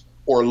 figures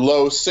or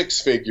low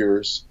 6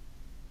 figures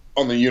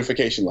on the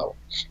unification level.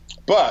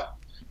 But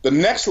the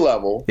next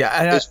level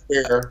is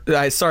where...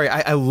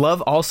 I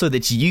love also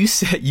that you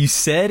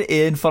said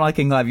in Funnel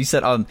Hacking Live, you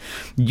said on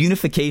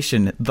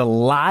unification, the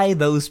lie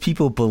those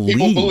people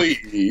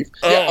believe.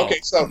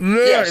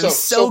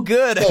 So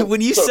good.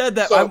 When you said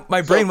that,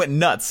 my brain went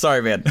nuts.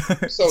 Sorry, man.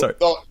 Sorry.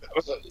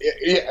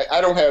 I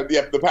don't have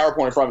the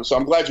PowerPoint in front of me, so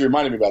I'm glad you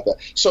reminded me about that.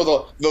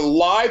 So the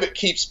lie that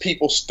keeps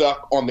people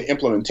stuck on the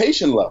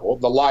implementation level,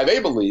 the lie they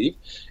believe,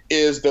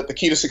 is that the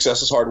key to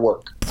success is hard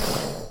work.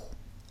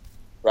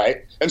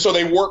 Right? And so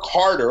they work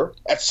harder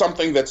at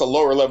something that's a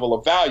lower level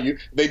of value.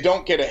 They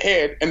don't get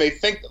ahead, and they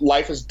think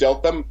life has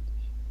dealt them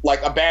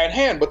like a bad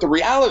hand. But the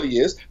reality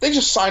is they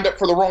just signed up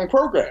for the wrong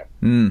program.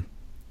 Mm.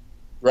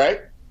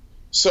 Right?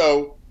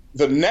 So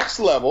the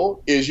next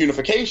level is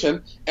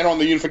unification. And on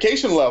the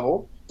unification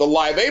level, the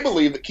lie they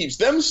believe that keeps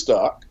them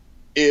stuck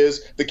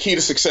is the key to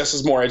success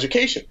is more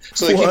education.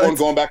 So they keep on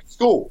going back to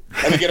school,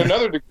 and they get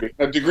another degree,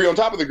 a degree on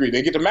top of the degree.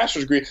 They get a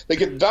master's degree, they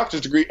get a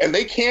doctor's degree, and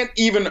they can't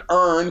even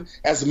earn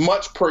as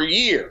much per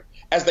year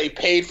as they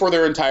paid for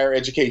their entire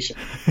education.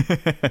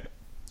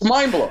 It's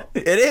mind-blowing.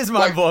 It is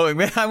mind-blowing,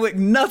 man. I went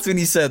nuts when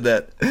you said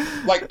that.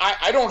 Like,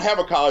 I don't have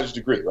a college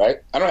degree, right?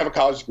 I don't have a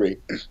college degree.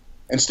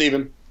 And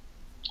Stephen,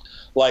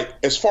 like,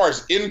 as far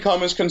as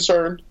income is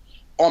concerned,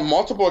 on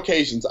multiple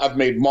occasions, I've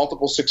made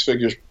multiple 6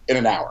 figures in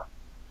an hour.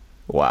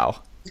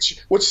 Wow.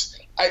 Which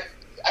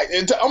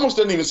it almost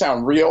doesn't even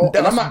sound real.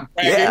 And I'm not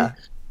bragging. Yeah.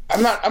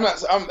 I'm not,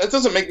 it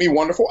doesn't make me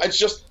wonderful. It's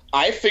just,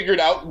 I figured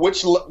out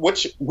which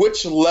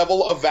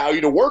level of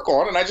value to work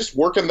on, and I just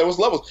work in those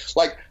levels.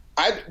 Like,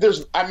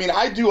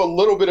 I do a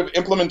little bit of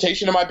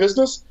implementation in my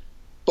business,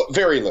 but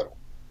very little,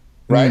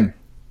 right?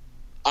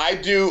 I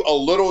do a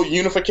little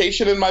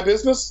unification in my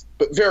business,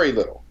 but very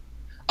little.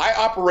 I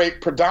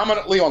operate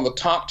predominantly on the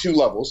top two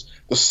levels.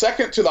 The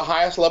second to the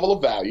highest level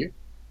of value,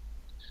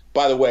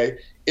 by the way,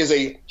 is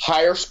a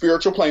higher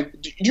spiritual plane.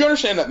 Do you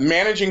understand that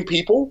managing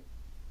people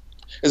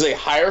is on a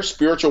higher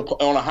spiritual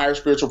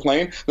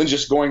plane than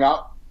just going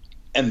out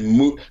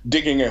and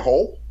digging a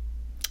hole?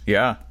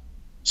 Yeah.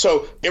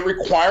 So it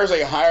requires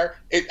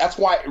that's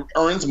why it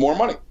earns more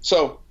money.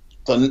 So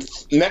the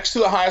next to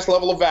the highest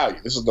level of value,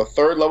 this is the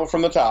third level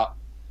from the top,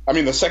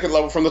 the second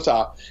level from the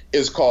top,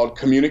 is called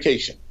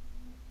communication.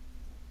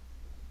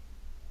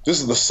 This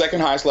is the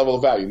second highest level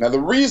of value. Now, the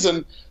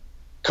reason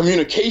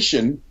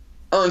communication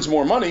earns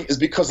more money is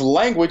because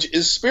language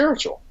is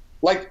spiritual.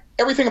 Like,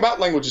 everything about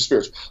language is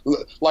spiritual.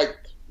 Like,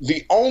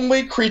 the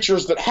only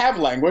creatures that have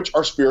language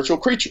are spiritual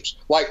creatures.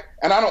 Like,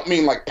 and I don't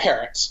mean like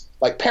parrots.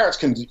 Like, parrots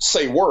can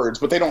say words,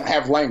 but they don't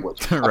have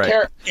language.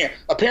 Right.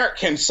 A parrot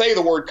can say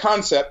the word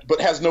concept,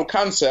 but has no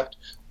concept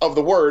of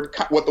the word,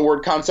 what the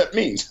word concept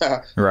means.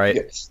 Right.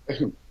 Yes.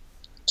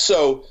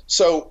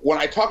 So when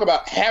I talk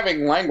about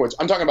having language,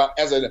 I'm talking about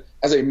as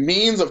a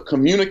means of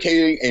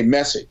communicating a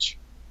message.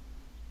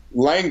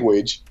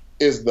 Language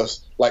is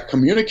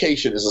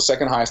communication is the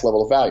second highest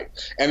level of value.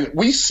 And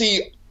we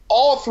see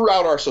all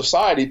throughout our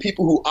society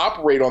people who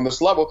operate on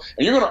this level,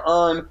 and you're going to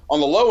earn on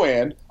the low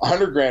end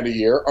 $100,000 a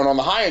year, and on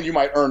the high end you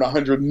might earn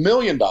 $100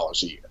 million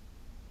a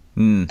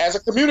year as a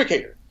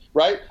communicator.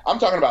 Right? I'm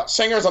talking about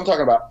singers. I'm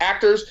talking about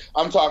actors.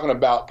 I'm talking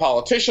about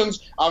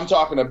politicians. I'm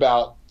talking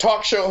about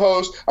talk show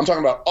hosts. I'm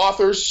talking about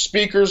authors,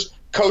 speakers,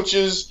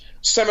 coaches,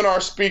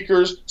 seminar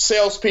speakers,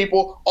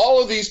 salespeople.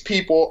 All of these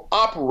people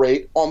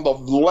operate on the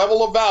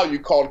level of value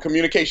called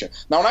communication.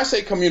 Now, when I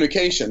say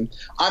communication,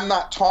 I'm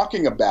not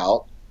talking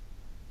about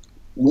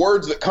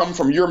words that come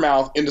from your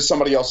mouth into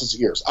somebody else's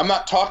ears. I'm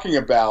not talking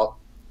about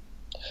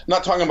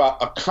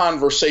a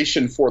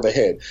conversation for the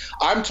head.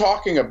 I'm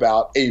talking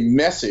about a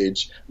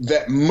message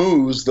that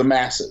moves the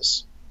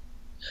masses.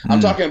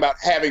 I'm talking about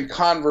having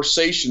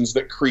conversations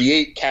that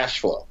create cash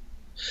flow.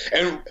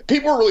 And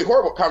people are really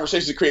horrible at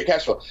conversations that create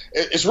cash flow.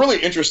 It's really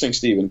interesting,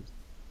 Stephen.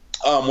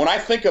 When I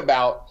think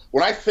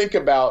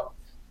about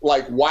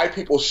like why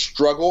people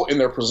struggle in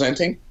their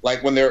presenting,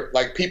 like when they're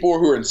like people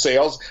who are in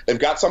sales, they've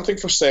got something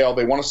for sale,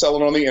 they want to sell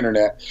it on the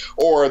internet,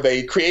 or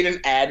they create an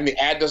ad and the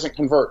ad doesn't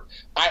convert.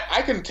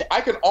 I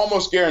can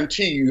almost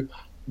guarantee you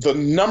the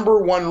number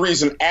one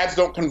reason ads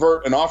don't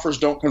convert and offers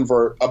don't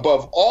convert,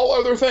 above all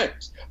other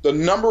things, the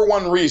number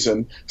one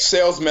reason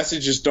sales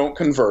messages don't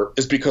convert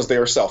is because they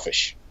are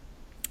selfish.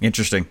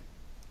 Interesting.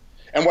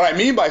 And what I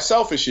mean by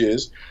selfish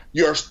is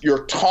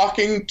you're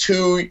talking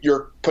to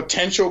your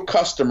potential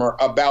customer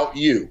about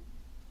you,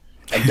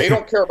 and they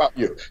don't care about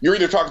you. You're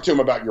either talking to them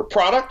about your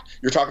product,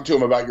 you're talking to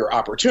them about your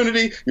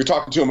opportunity, you're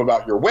talking to them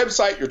about your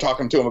website, you're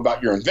talking to them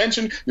about your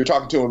invention, you're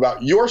talking to them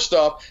about your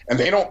stuff, and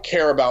they don't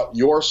care about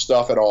your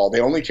stuff at all. They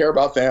only care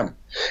about them.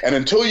 And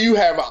until you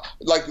have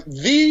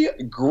the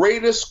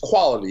greatest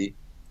quality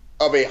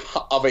of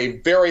a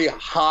very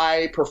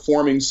high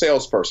performing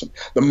salesperson,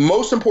 the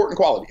most important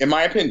quality, in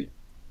my opinion,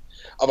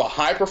 of a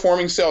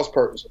high-performing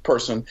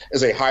salesperson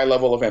is a high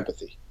level of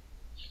empathy.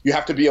 You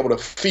have to be able to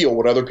feel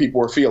what other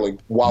people are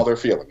feeling while they're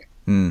feeling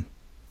it.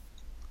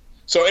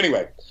 So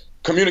anyway,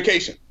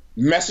 communication,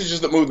 messages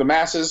that move the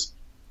masses,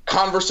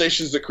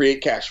 conversations that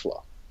create cash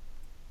flow.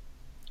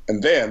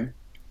 And then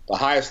the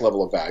highest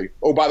level of value.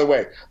 Oh, by the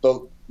way,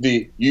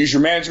 you use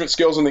your management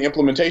skills on the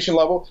implementation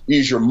level. You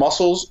use your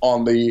muscles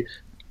on the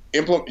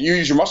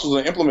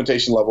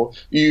implementation level.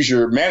 You use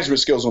your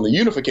management skills on the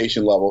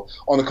unification level.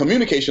 On the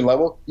communication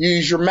level, you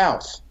use your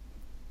mouth.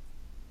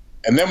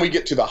 And then we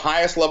get to the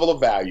highest level of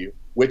value,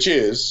 which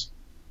is,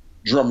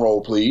 drum roll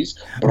please,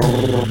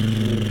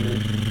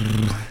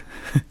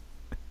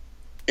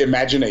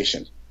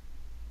 imagination.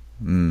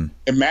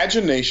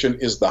 Imagination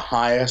is the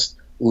highest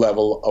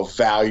level of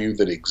value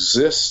that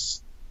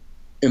exists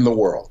in the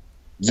world.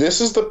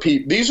 These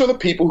are the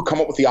people who come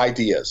up with the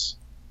ideas.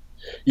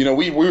 You know,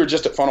 we were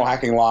just at Funnel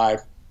Hacking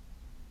Live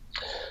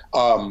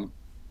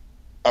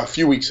a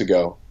few weeks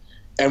ago,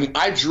 and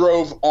I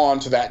drove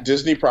onto that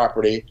Disney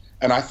property,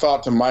 and I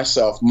thought to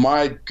myself,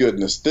 my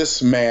goodness,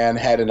 this man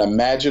had an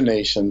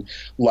imagination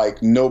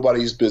like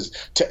nobody's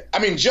business.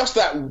 Just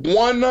that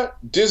one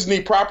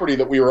Disney property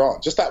that we were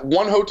on, just that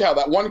one hotel,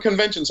 that one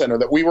convention center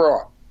that we were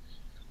on,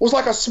 was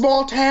like a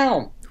small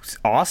town. It was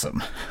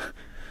awesome.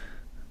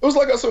 It was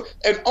like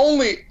and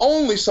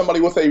only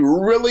somebody with a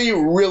really,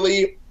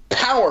 really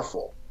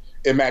powerful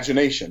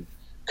imagination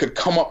could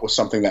come up with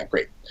something that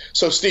great.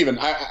 So, Stephen,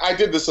 I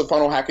did this at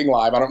Funnel Hacking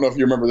Live. I don't know if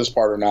you remember this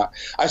part or not.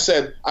 I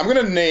said, I'm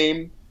going to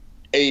name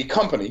a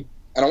company,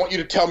 and I want you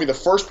to tell me the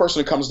first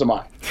person who comes to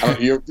mind.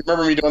 You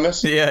remember me doing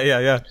this?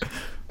 Yeah.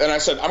 And I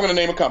said, I'm going to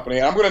name a company,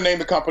 and I'm going to name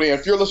the company. And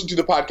if you're listening to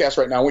the podcast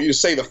right now, I want you to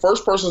say the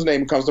first person's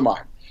name who comes to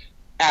mind.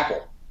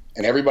 Apple.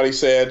 And everybody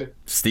said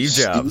Steve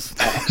Jobs.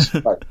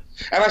 Right.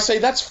 And I say,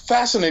 that's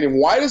fascinating.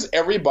 Why does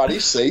everybody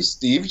say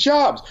Steve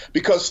Jobs?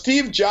 Because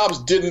Steve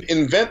Jobs didn't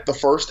invent the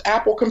first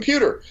Apple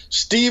computer.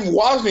 Steve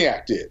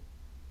Wozniak did.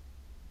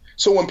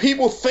 So when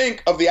people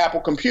think of the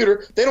Apple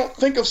computer, they don't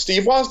think of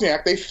Steve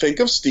Wozniak. They think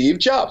of Steve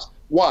Jobs.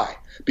 Why?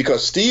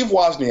 Because Steve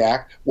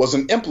Wozniak was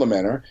an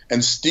implementer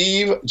and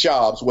Steve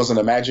Jobs was an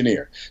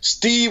Imagineer.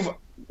 Steve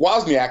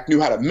Wozniak knew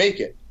how to make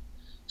it.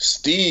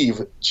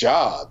 Steve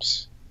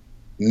Jobs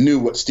knew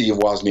what Steve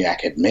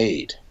Wozniak had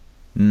made.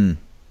 And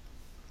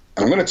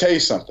I'm going to tell you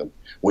something.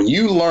 When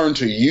you learn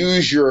to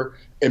use your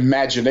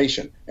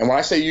imagination, and when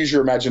I say use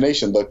your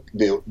imagination,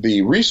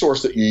 the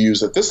resource that you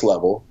use at this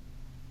level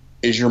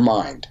is your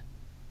mind.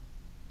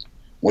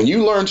 When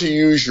you learn to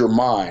use your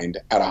mind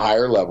at a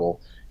higher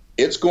level,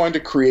 it's going to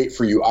create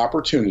for you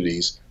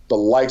opportunities, the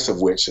likes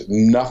of which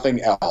nothing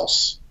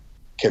else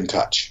can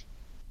touch.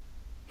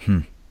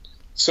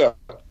 So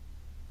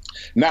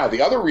now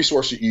the other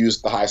resource that you use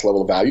at the highest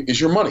level of value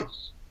is your money.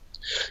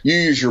 You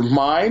use your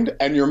mind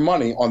and your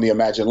money on the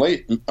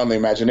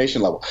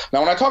imagination level.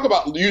 Now, when I talk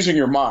about using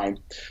your mind,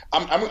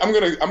 I'm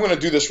gonna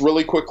do this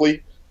really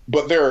quickly.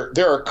 But there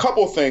are a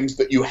couple things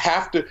that you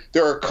have to.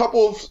 There are a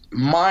couple of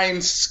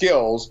mind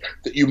skills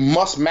that you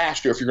must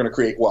master if you're going to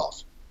create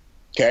wealth.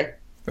 Okay.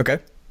 Okay.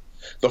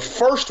 The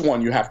first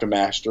one you have to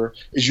master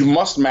is you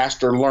must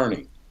master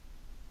learning.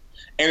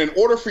 And in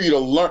order for you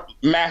to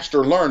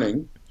master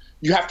learning,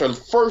 you have to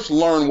first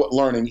learn what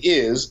learning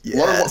is,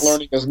 learn what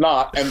learning is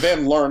not, and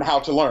then learn how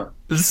to learn.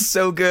 This is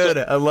so good.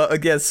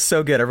 Yes,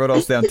 so good. I wrote all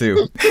this down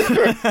too.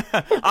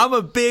 I'm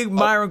a big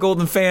Myron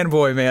Golden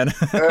fanboy, man.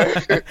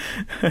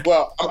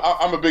 Well,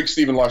 I'm a big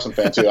Stephen Larson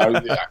fan too. We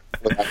already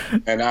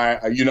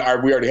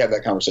had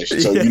that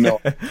conversation, so you know.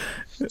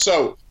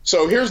 So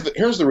here's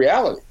the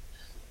reality.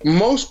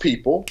 Most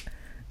people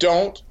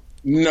don't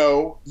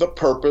know the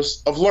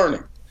purpose of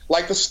learning.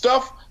 Like the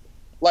stuff,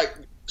 like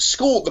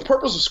school. The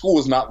purpose of school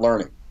is not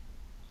learning.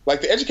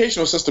 Like the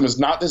educational system is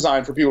not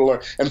designed for people to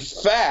learn. In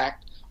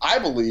fact, I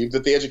believe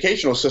that the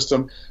educational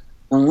system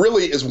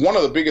really is one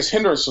of the biggest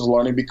hindrances to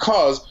learning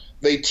because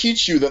they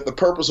teach you that the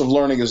purpose of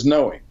learning is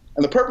knowing.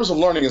 And the purpose of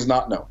learning is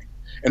not knowing.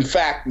 In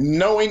fact,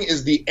 knowing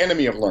is the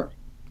enemy of learning.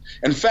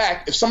 In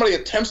fact, if somebody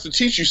attempts to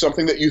teach you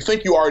something that you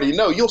think you already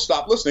know, you'll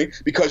stop listening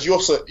because you'll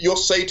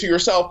say to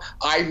yourself,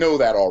 I know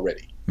that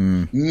already.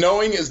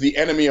 Knowing is the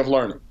enemy of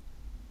learning.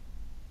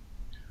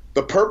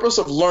 The purpose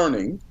of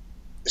learning.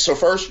 So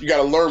first, you got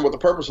to learn what the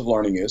purpose of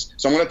learning is.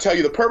 So I'm going to tell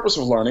you the purpose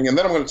of learning, and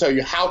then I'm going to tell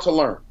you how to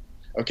learn.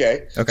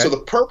 Okay? So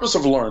the purpose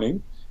of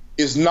learning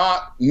is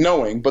not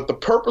knowing, but the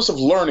purpose of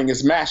learning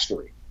is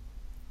mastery.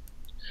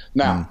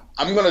 Now,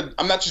 I'm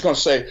not just going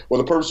to say,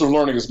 well, the purpose of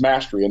learning is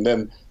mastery, and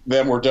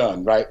then we're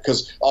done, right?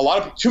 Because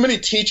too many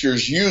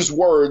teachers use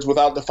words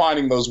without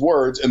defining those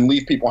words and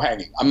leave people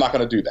hanging. I'm not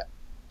going to do that.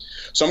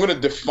 So I'm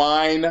going to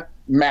define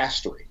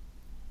mastery.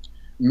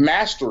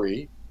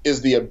 Mastery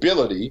is the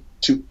ability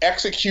to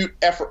execute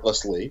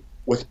effortlessly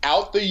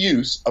without the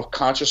use of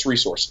conscious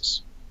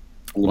resources.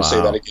 I'm going to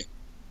say that again.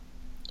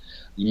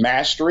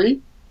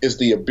 Mastery is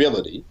the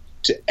ability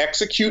to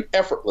execute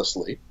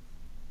effortlessly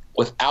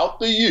without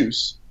the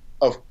use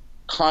of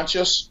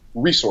conscious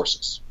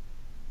resources.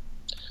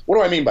 What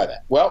do I mean by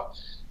that? Well,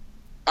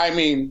 I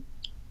mean,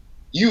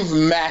 you've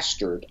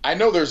mastered. I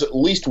know there's at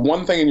least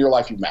one thing in your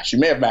life you've mastered.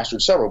 You may have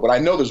mastered several, but I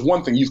know there's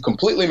one thing you've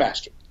completely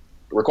mastered.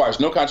 It requires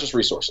no conscious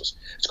resources.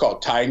 It's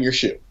called tying your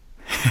shoe.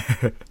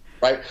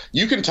 Right?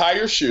 You can tie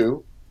your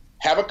shoe,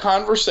 have a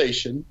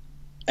conversation,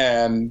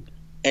 and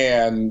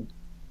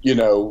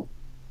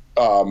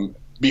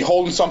be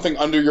holding something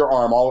under your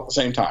arm all at the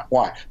same time.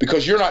 Why?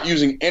 Because you're not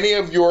using any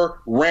of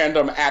your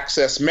random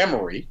access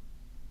memory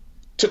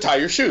to tie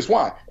your shoes.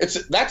 Why?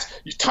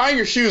 Tying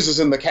your shoes is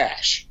in the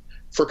cache.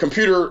 For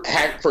computer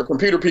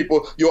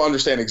people, you'll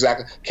understand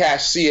exactly.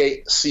 Cache,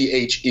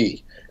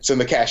 C-A-C-H-E. It's in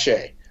the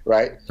cache,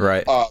 right?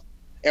 Right.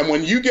 And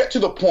when you get to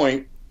the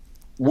point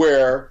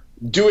where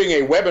doing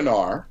a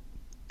webinar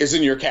is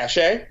in your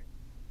cache,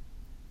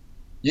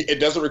 it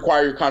doesn't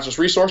require your conscious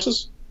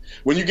resources.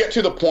 When you get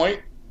to the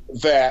point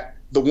that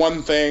the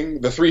one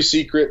thing, the 3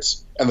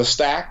 secrets, and the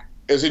stack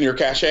is in your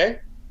cache,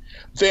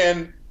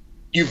 then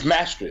you've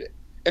mastered it.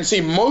 And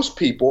see, most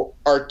people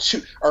are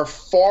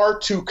far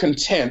too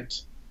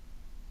content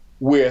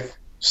with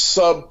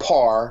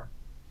subpar,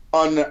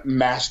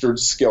 unmastered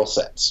skill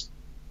sets.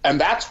 And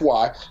that's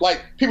why,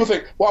 like, people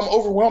think, well, I'm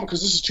overwhelmed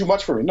because this is too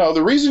much for me. No,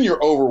 the reason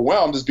you're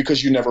overwhelmed is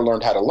because you never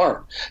learned how to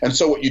learn. And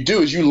so what you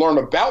do is you learn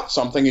about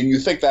something and you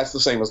think that's the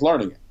same as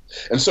learning it.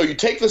 And so you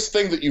take this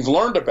thing that you've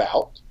learned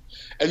about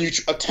and you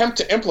attempt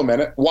to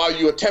implement it while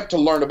you attempt to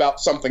learn about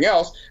something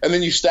else, and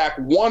then you stack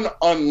one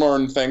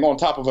unlearned thing on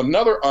top of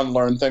another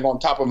unlearned thing on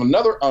top of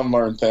another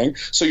unlearned thing.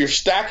 So you're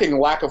stacking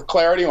lack of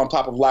clarity on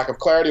top of lack of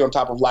clarity on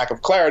top of lack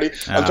of clarity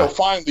until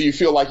finally you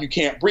feel like you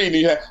can't breathe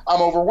and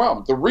I'm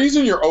overwhelmed. The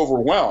reason you're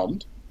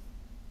overwhelmed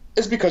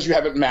is because you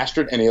haven't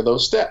mastered any of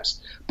those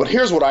steps. But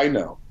here's what I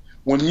know.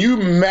 When you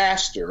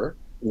master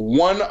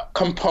one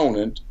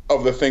component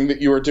of the thing that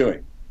you are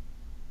doing,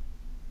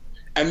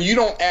 and you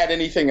don't add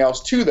anything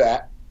else to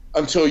that,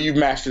 until you've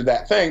mastered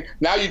that thing.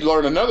 Now you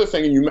learn another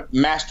thing and you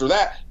master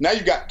that. Now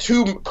you've got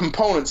two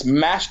components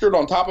mastered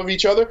on top of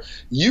each other.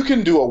 You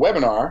can do a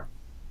webinar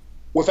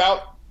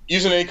without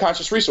using any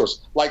conscious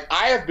resource. Like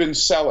I have been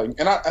selling,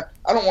 and I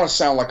don't want to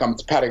sound like I'm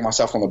patting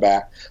myself on the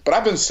back, but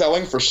I've been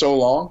selling for so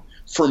long.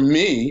 For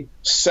me,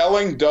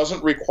 selling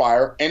doesn't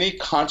require any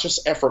conscious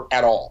effort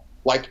at all.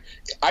 Like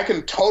I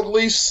can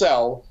totally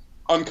sell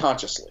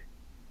unconsciously.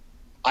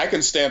 I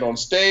can stand on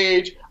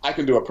stage, I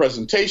can do a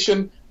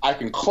presentation, I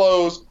can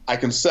close, I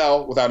can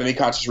sell without any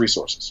conscious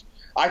resources.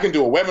 I can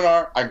do a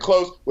webinar, I can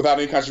close without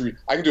any conscious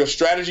resources. I can do a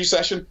strategy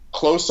session,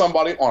 close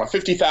somebody on a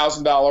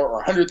 $50,000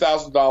 or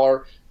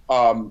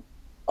 $100,000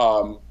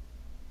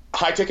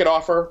 high ticket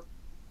offer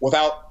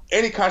without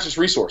any conscious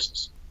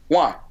resources.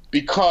 Why?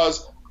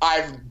 Because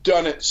I've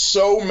done it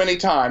so many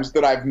times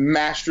that I've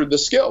mastered the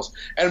skills.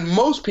 And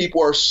most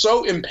people are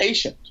so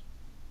impatient,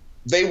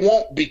 they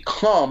won't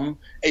become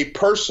a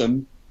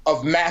person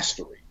of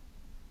mastery.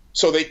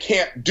 So they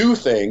can't do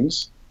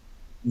things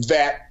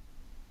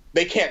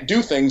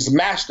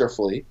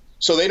masterfully,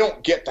 so they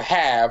don't get to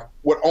have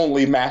what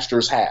only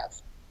masters have.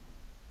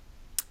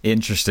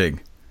 Interesting.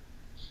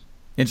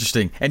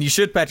 And you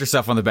should pat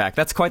yourself on the back.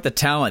 That's quite the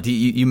talent.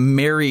 You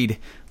married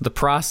the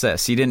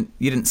process. You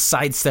didn't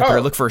sidestep or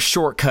look for a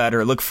shortcut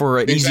or look for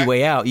an easy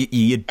way out.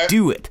 You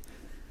do it.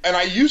 And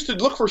I used to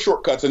look for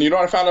shortcuts, and you know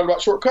what I found out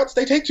about shortcuts?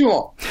 They take too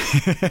long.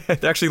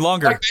 They're actually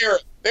longer. Like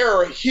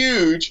they're a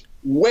huge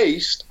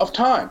waste of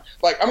time.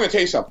 Like, I'm going to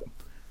tell you something.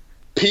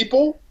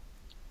 People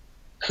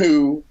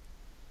who,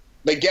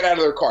 they get out of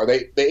their car.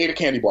 They ate a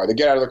candy bar. They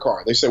get out of their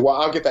car. They say, well,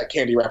 I'll get that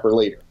candy wrapper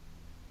later.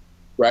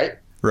 Right?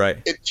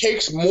 Right. It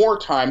takes more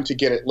time to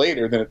get it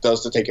later than it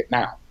does to take it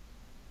now.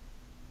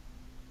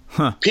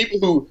 Huh. People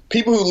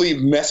who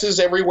leave messes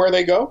everywhere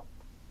they go,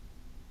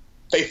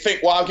 they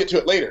think, well, I'll get to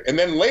it later. And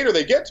then later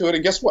they get to it,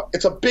 and guess what?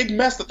 It's a big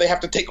mess that they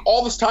have to take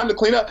all this time to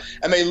clean up,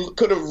 and they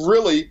could have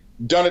really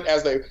done it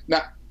as they –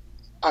 now,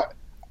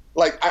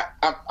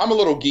 I'm a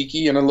little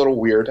geeky and a little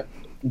weird,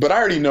 but I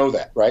already know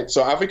that, right?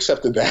 So I've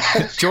accepted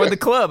that. Join the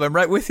club. I'm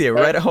right with you.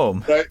 Right at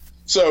home. Right?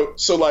 So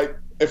like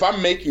if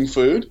I'm making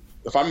food,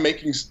 if I'm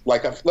making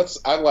like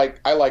I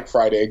like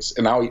fried eggs,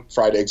 and I'll eat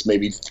fried eggs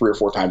maybe 3 or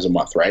 4 times a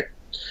month, right?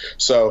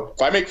 So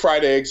if I make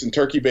fried eggs and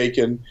turkey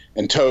bacon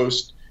and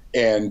toast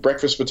and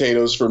breakfast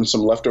potatoes from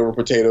some leftover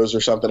potatoes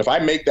or something, if I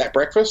make that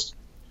breakfast,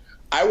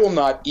 I will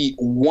not eat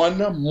one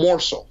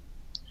morsel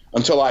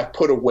until I've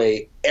put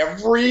away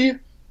every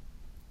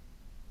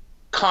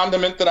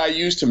condiment that I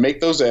use to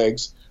make those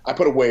eggs. I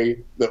put away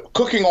the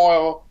cooking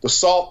oil, the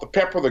salt, the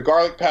pepper, the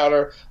garlic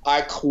powder.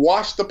 I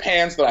washed the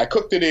pans that I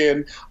cooked it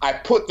in. I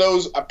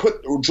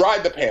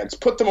dried the pans,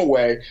 put them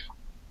away.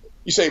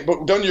 You say,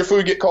 but doesn't your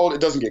food get cold?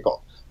 It doesn't get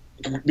cold.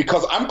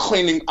 Because I'm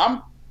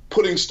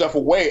putting stuff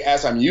away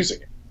as I'm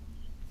using it.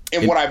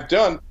 And what I've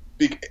done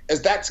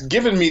is that's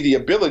given me the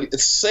ability, it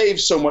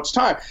saves so much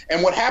time.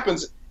 And what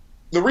happens,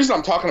 the reason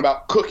I'm talking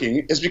about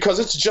cooking is because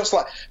it's just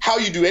like how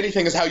you do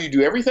anything is how you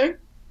do everything.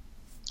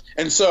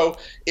 And so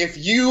if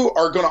you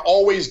are going to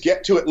always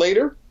get to it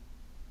later,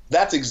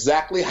 that's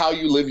exactly how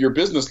you live your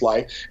business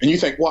life. And you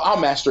think, well, I'll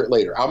master it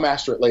later. I'll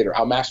master it later.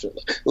 I'll master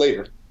it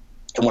later.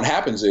 And what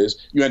happens is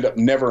you end up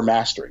never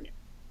mastering it.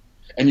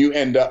 And you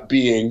end up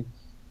being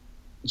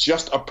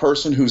just a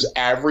person who's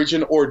average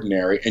and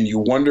ordinary, and you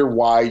wonder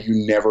why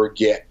you never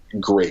get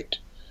great.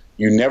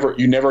 You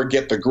never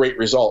get the great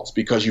results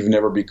because you've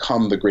never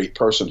become the great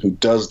person who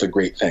does the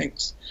great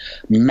things.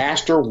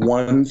 Master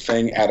one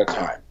thing at a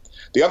time.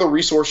 The other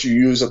resource you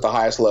use at the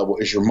highest level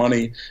is your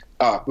money.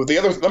 Can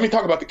I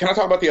talk about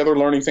the other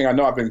learning thing? I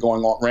know I've been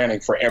going on ranting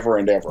forever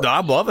and ever. No,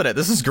 I'm loving it.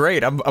 This is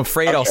great. I'm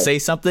afraid I'll say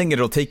something.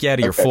 It'll take you out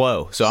of your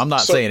flow. So I'm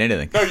not saying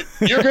anything. No,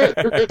 you're good.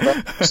 You're good, bro.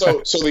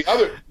 So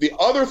the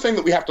other thing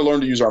that we have to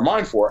learn to use our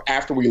mind for,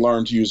 after we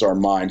learn to use our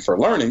mind for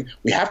learning,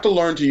 we have to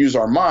learn to use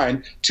our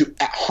mind to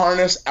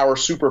harness our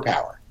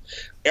superpower.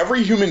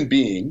 Every human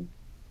being,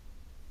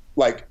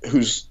 like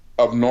who's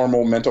of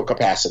normal mental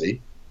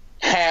capacity,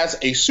 has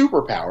a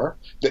superpower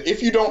that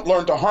if you don't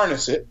learn to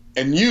harness it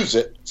and use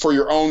it for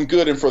your own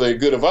good and for the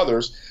good of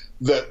others,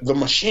 the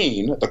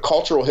machine, the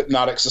cultural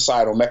hypnotic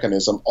societal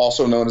mechanism,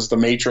 also known as the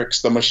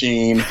matrix, the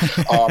machine,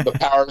 the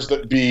powers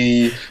that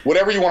be,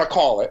 whatever you want to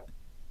call it,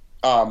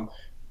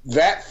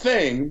 that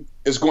thing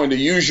is going to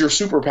use your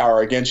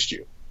superpower against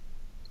you.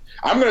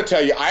 I'm going to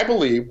tell you, I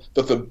believe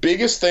that the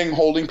biggest thing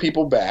holding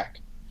people back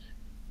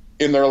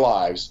in their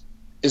lives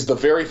is the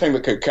very thing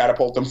that could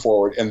catapult them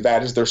forward, and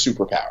that is their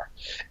superpower.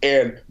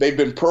 And they've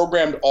been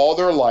programmed all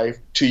their life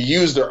to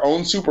use their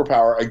own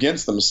superpower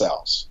against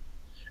themselves.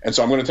 And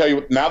so I'm going to tell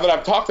you, now that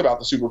I've talked about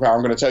the superpower,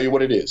 I'm going to tell you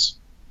what it is.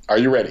 Are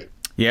you ready?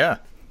 Yeah,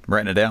 I'm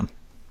writing it down.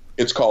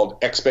 It's called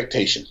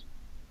expectation.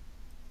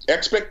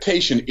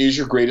 Expectation is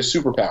your greatest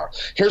superpower.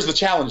 Here's the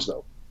challenge,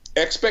 though.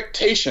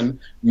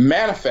 Expectation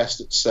manifests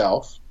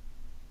itself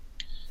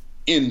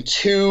in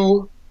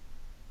two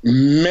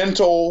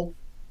mental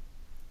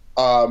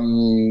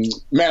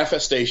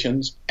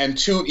manifestations and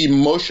two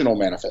emotional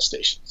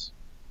manifestations.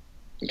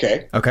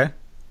 Okay? Okay.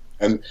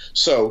 And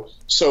so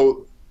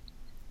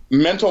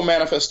mental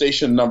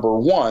manifestation number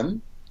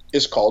 1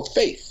 is called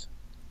faith.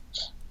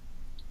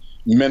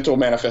 Mental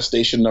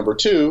manifestation number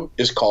 2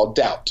 is called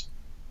doubt.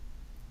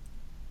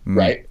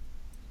 Right?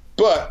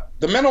 But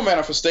the mental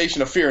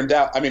manifestation of fear and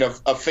doubt,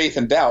 of faith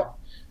and doubt,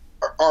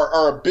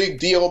 are a big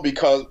deal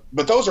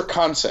but those are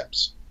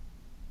concepts.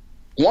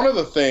 One of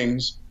the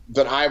things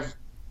that I've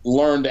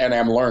learned and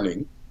am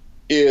learning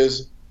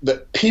is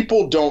that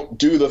people don't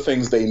do the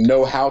things they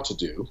know how to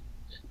do.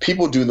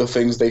 People do the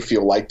things they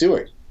feel like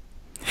doing.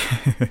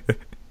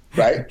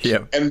 Right?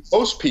 Yeah. And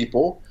most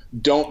people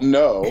don't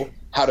know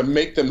how to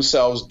make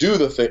themselves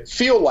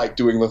feel like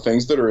doing the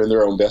things that are in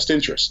their own best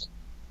interest.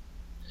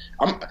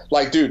 I'm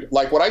like, dude,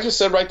 like what I just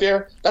said right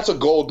there, that's a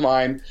gold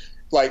mine.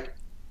 Like,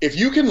 if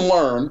you can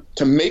learn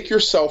to make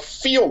yourself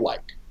feel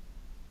like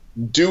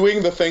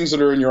doing the things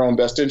that are in your own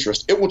best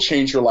interest, it will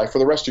change your life for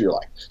the rest of your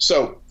life.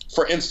 So,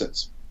 for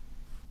instance,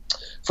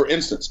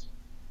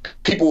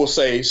 people will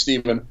say,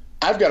 Stephen,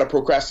 I've got a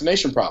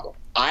procrastination problem.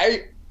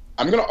 I'm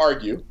going to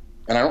argue,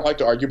 and I don't like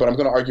to argue, but I'm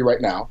going to argue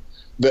right now,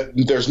 that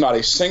there's not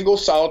a single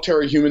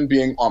solitary human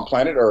being on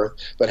planet Earth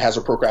that has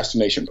a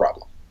procrastination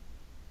problem.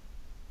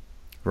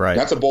 Right.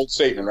 That's a bold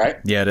statement, right?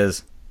 Yeah, it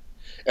is.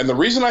 And the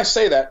reason I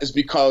say that is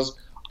because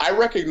I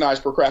recognize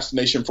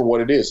procrastination for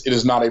what it is. It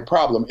is not a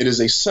problem. It is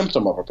a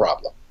symptom of a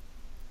problem.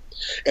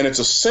 And it's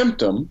a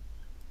symptom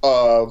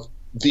of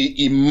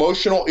the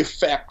emotional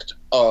effect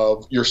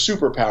of your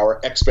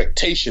superpower,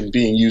 expectation,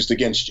 being used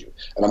against you.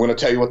 And I'm going to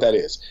tell you what that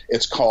is.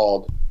 It's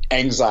called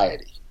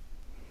anxiety.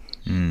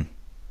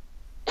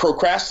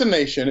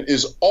 Procrastination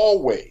is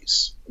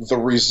always the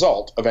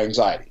result of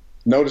anxiety.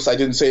 Notice I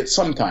didn't say it's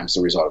sometimes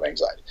the result of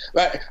anxiety.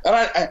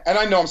 And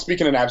I know I'm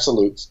speaking in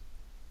absolutes.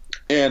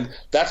 And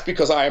that's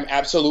because I am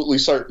absolutely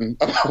certain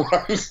about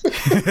what I'm saying.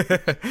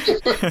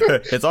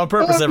 It's on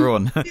purpose,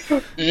 everyone.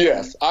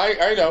 Yes,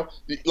 I know.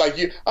 Like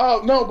you,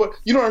 oh no, but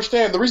you don't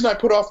understand. The reason I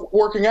put off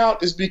working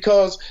out is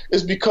because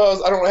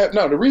I don't have.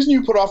 No, the reason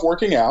you put off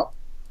working out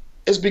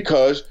is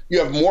because you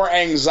have more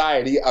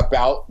anxiety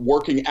about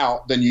working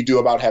out than you do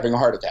about having a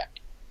heart attack.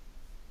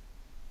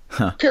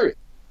 Huh. Period.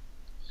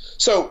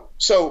 So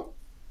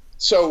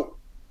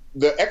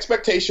the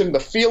expectation,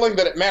 the feeling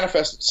that it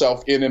manifests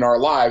itself in our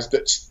lives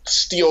that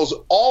steals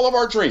all of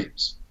our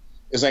dreams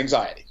is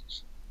anxiety.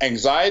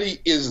 Anxiety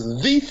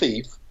is the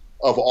thief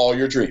of all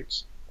your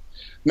dreams.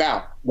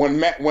 Now,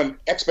 when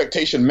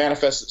expectation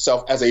manifests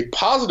itself as a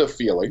positive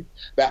feeling,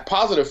 that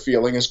positive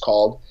feeling is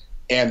called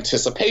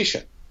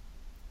anticipation.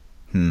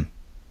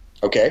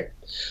 Okay?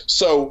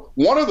 So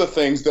one of the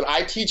things that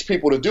I teach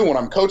people to do when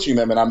I'm coaching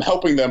them and I'm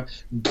helping them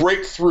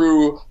break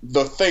through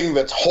the thing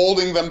that's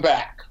holding them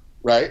back,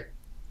 right?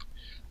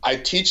 I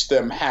teach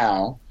them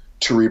how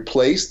to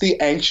replace the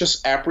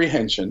anxious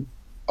apprehension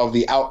of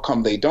the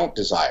outcome they don't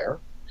desire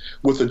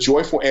with a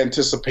joyful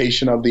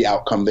anticipation of the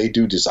outcome they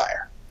do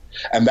desire.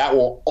 And that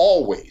will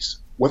always,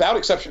 without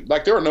exception,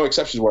 like there are no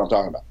exceptions to what I'm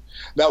talking about,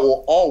 that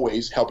will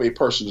always help a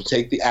person to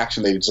take the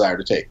action they desire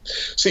to take.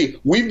 See,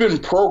 we've been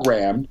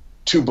programmed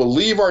to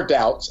believe our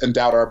doubts and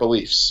doubt our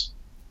beliefs.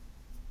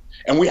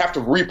 And we have to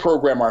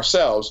reprogram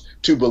ourselves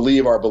to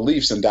believe our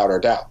beliefs and doubt our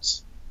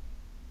doubts.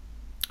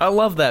 I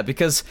love that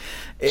because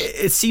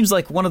it seems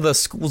like one of the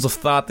schools of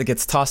thought that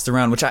gets tossed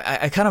around, which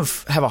I kind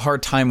of have a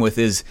hard time with,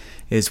 is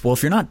well,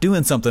 if you're not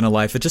doing something in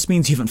life, it just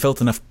means you haven't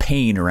felt enough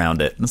pain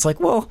around it. And it's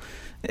like, well,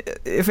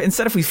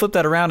 if we flip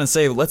that around and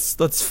say,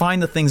 let's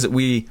find the things that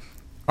we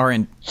are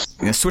in,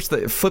 flip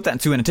that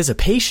into an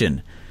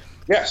anticipation.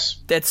 Yes.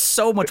 That's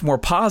so much more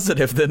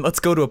positive than let's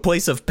go to a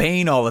place of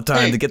pain all the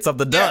time to get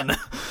something done. Yeah.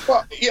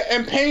 Well, yeah,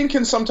 and pain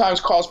can sometimes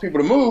cause people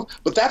to move,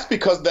 but that's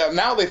because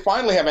now they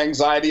finally have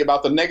anxiety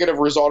about the negative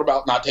result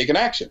about not taking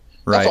action.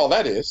 That's all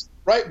that is,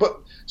 right?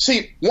 But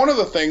see, one of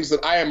the things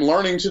that I am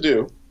learning to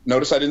do,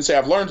 notice I didn't say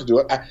I've learned to do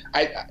it.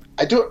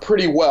 I do it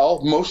pretty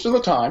well most of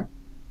the time,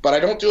 but I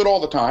don't do it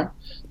all the time.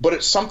 But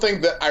it's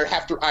something that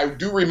I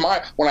do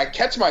remind, when I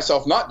catch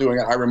myself not doing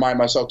it, I remind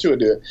myself to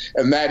do it.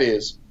 And that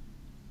is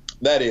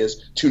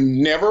to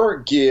never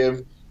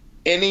give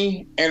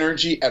any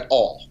energy at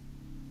all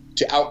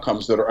to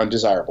outcomes that are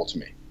undesirable to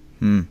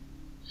me.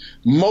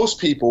 Most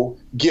people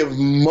give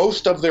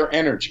most of their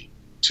energy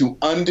to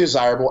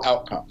undesirable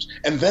outcomes.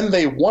 And then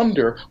they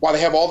wonder why they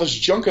have all this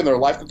junk in their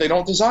life that they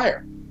don't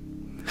desire.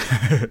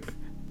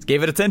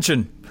 Gave it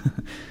attention.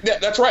 Yeah,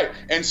 that's right.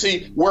 And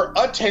see, where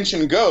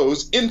attention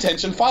goes,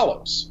 intention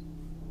follows.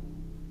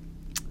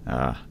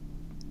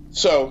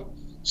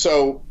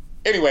 So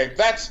anyway,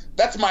 that's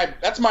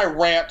my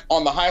rant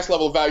on the highest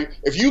level of value.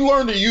 If you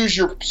learn to use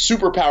your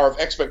superpower of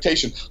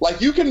expectation,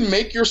 like you can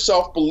make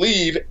yourself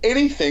believe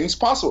anything's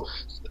possible.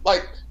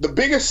 Like the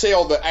biggest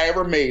sale that I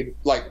ever made,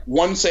 like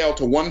one sale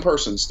to one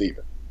person,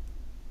 Stephen,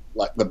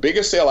 like the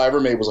biggest sale I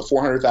ever made was a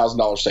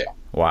 $400,000 sale.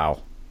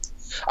 Wow.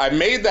 I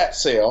made that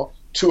sale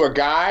to a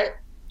guy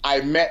I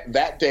met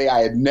that day. I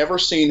had never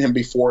seen him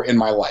before in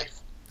my life.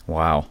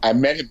 Wow. I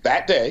met him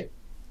that day.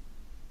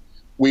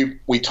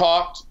 We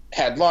talked,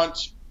 had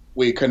lunch,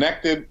 we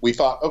connected. We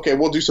thought, okay,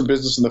 we'll do some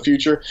business in the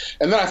future.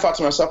 And then I thought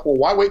to myself, well,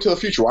 why wait till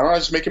the future? Why don't I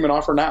just make him an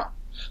offer now?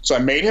 So I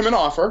made him an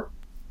offer.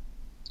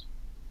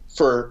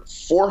 for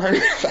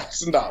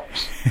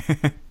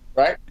 $400,000,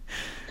 right?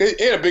 They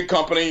had a big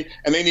company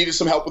and they needed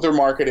some help with their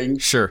marketing.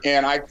 Sure.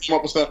 And I came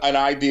up with an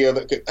idea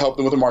that could help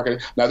them with the marketing.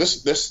 Now,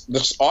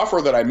 this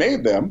offer that I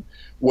made them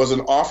was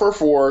an offer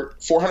for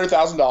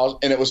 $400,000,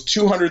 and it was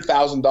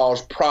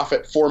 $200,000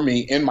 profit for me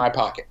in my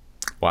pocket.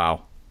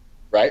 Wow.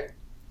 Right?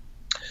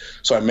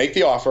 So I make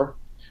the offer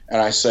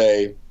and I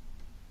say,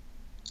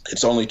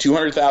 it's only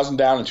 $200,000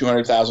 down and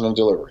 $200,000 on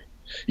delivery.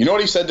 You know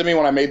what he said to me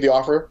when I made the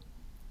offer?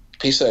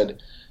 He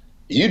said,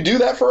 "You do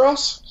that for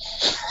us?"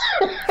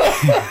 And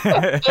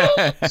I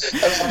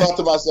thought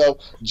to myself,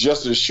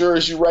 just as sure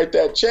as you write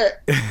that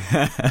check,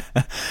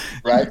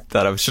 right?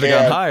 Thought I should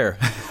have gone higher.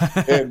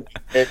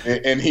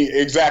 and he,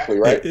 exactly,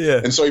 right?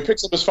 Yeah. And so he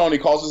picks up his phone, he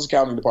calls his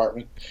accounting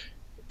department.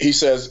 He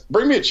says,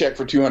 "Bring me a check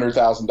for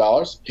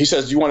 $200,000. He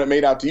says, "Do you want it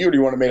made out to you or do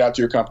you want it made out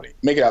to your company?"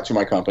 "Make it out to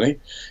my company."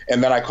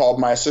 And then I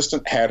called my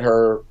assistant, had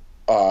her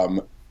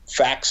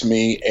fax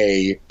me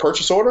a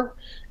purchase order,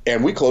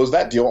 and we closed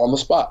that deal on the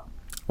spot.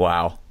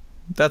 Wow.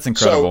 That's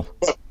incredible.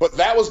 So, but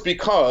that was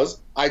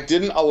because I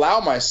didn't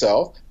allow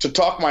myself to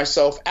talk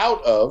myself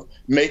out of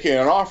making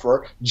an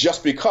offer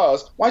just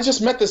because, well, I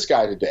just met this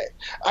guy today.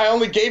 I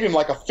only gave him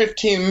like a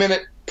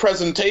 15-minute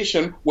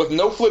presentation with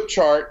no flip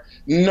chart,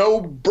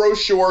 no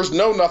brochures,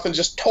 no nothing,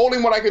 just told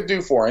him what I could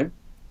do for him.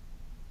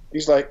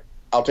 He's like,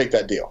 "I'll take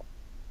that deal."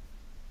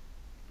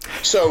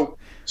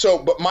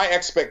 But my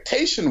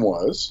expectation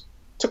was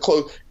to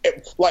close.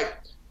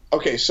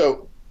 Okay,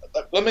 so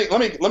let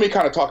me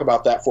kind of talk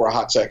about that for a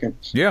hot second.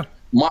 Yeah.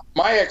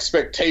 My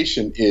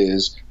expectation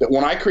is that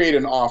when I create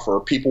an offer,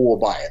 people will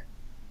buy it.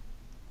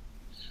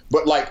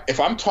 But like, if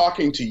I'm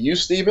talking to you,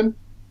 Stephen,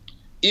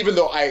 even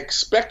though I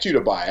expect you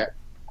to buy it,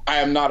 I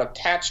am not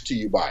attached to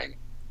you buying it.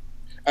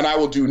 And I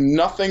will do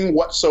nothing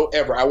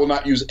whatsoever. I will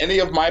not use any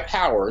of my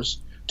powers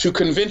to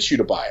convince you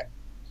to buy it.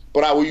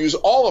 But I will use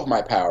all of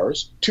my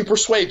powers to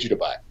persuade you to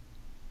buy it.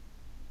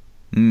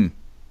 Mm.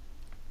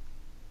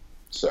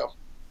 So,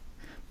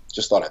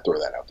 just thought I'd throw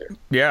that out there.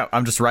 Yeah,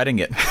 I'm just writing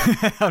it.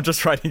 I'm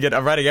just writing it.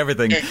 I'm writing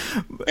everything. And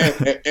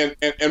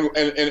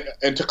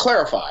to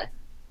clarify,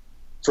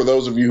 for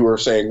those of you who are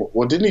saying,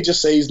 "Well, didn't he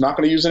just say he's not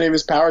going to use any of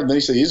his power?" And then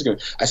he said he's going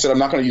to. I said, I'm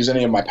not going to use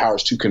any of my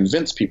powers to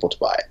convince people to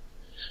buy it.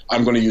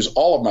 I'm going to use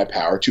all of my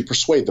power to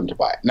persuade them to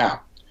buy it.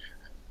 Now,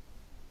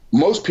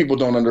 most people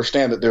don't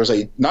understand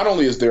that not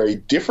only is there a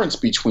difference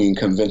between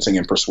convincing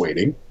and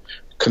persuading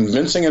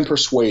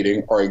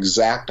are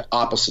exact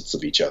opposites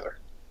of each other.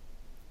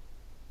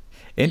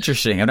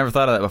 Interesting. I've never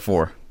thought of that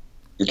before.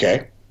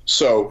 Okay.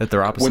 So that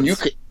they're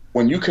opposites.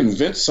 When you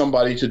convince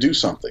somebody to do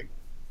something,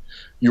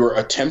 you're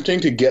attempting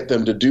to get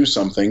them to do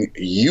something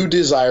you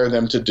desire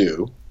them to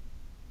do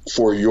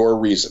for your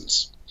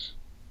reasons.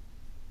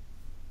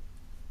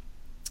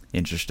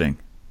 Interesting.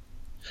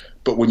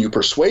 But when you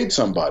persuade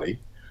somebody,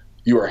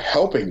 you are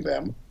helping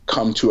them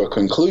come to a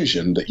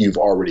conclusion that you've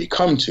already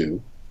come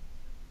to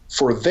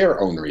for their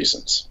own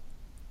reasons.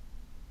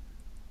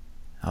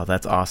 Oh,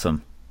 that's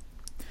awesome.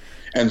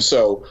 And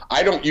so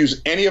I don't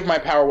use any of my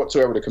power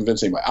whatsoever to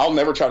convince anybody. I'll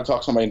never try to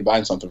talk somebody into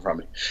buying something from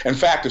me. In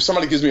fact, if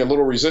somebody gives me a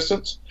little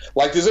resistance,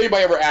 like, does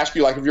anybody ever ask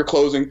you, like, if you're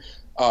closing,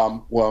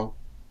 well,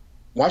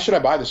 why should I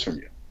buy this from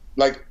you?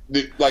 Like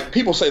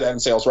people say that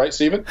in sales, right,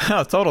 Stephen?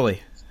 Oh, totally.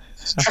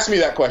 Ask me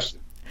that question.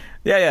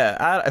 Yeah.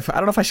 I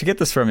don't know if I should get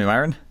this from you,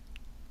 Myron.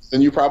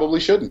 Then you probably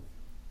shouldn't.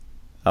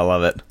 I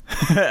love it.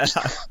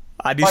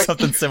 I do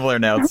something similar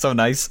now. It's so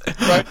nice.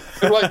 Right?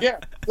 Like, yeah.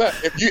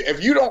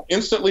 If you don't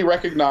instantly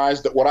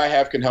recognize that what I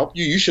have can help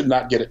you, you should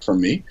not get it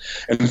from me.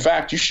 And in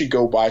fact, you should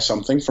go buy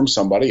something from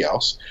somebody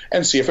else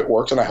and see if it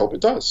works, and I hope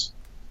it does.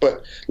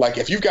 But like,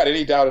 if you've got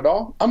any doubt at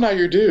all, I'm not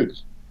your dude.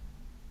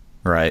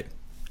 Right.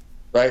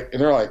 Right?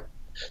 And they're like,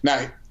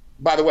 now,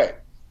 by the way,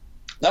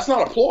 that's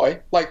not a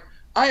ploy. Like,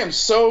 I am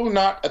so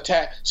not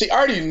attached. See, I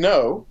already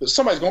know that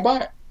somebody's going to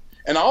buy it.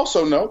 And I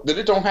also know that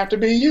it don't have to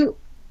be you.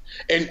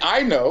 And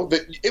I know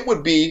that it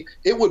would be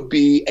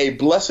a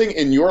blessing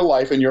in your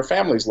life and your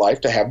family's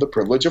life to have the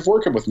privilege of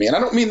working with me. And I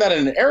don't mean that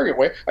in an arrogant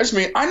way. I just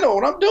mean I know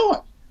what I'm doing.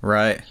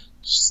 Right.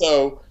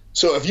 So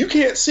if you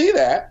can't see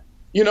that,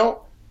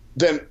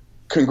 then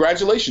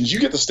congratulations,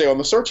 you get to stay on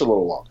the search a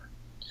little longer.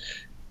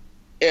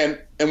 And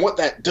what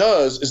that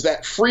does is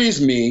that frees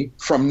me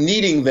from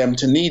needing them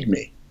to need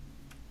me.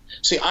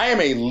 See, I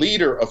am a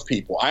leader of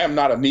people. I am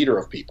not a needer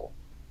of people.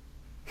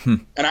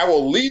 And I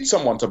will lead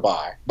someone to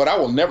buy, but I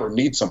will never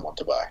need someone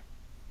to buy.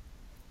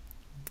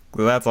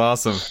 Well, that's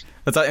awesome.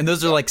 And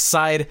those are like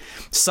side.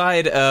 What's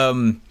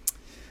the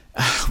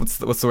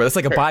word? It's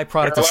like a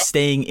byproduct of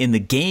staying in the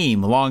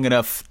game long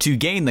enough to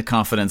gain the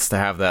confidence to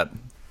have that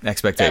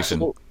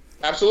expectation.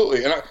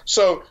 Absolutely. And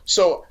so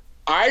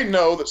I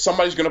know that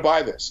somebody's going to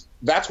buy this.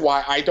 That's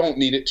why I don't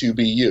need it to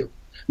be you.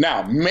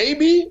 Now,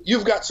 maybe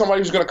you've got somebody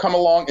who's going to come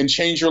along and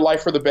change your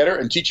life for the better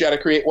and teach you how to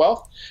create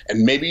wealth,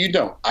 and maybe you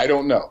don't. I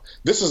don't know.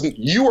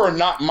 You are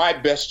not my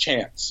best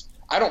chance.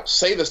 I don't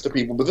say this to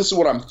people, but this is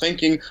what I'm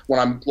thinking when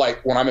I'm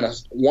in a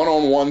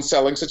one-on-one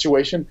selling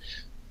situation.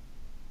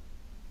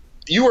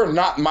 You are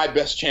not my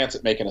best chance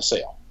at making a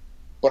sale,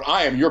 but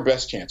I am your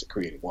best chance at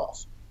creating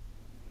wealth.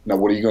 Now,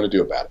 what are you going to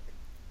do about it?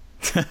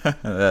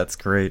 That's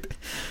great.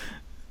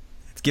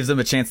 It gives them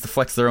a chance to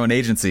flex their own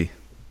agency.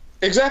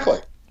 Exactly.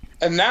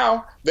 And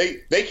now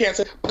they can't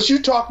say, but you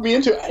talked me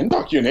into it. I didn't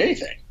talk you into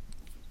anything.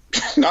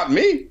 Not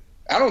me.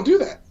 I don't do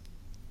that.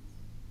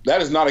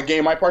 That is not a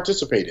game I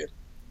participate in.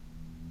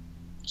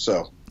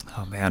 So.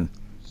 Oh, man.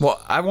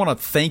 Well, I want to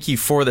thank you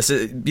for this.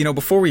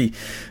 Before we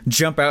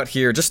jump out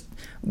here, just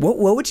what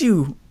would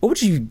you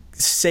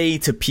say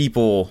to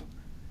people,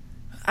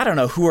 I don't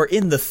know, who are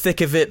in the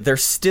thick of it? They're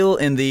still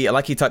in the,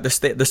 like you talked,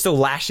 they're still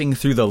lashing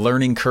through the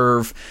learning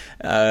curve.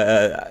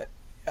 I've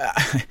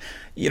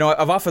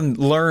often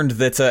learned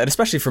that, and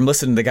especially from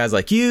listening to guys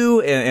like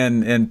you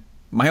and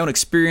my own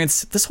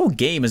experience, this whole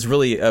game is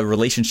really a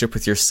relationship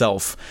with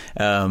yourself,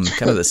 kind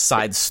of the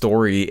side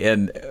story.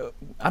 And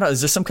I don't know, is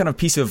there some kind of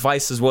piece of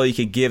advice as well you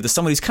could give to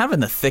somebody who's kind of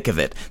in the thick of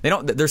it?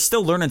 They're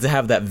still learning to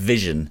have that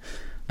vision,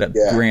 that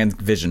grand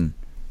vision.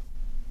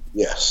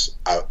 Yes.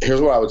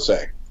 Here's what I would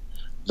say.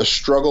 The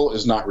struggle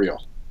is not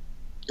real.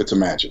 It's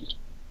imagined.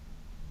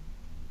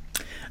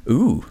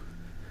 Ooh,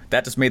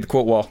 that just made the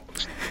quote wall.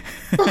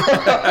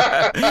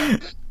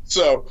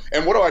 So,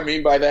 and what do I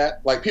mean by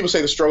that? Like, people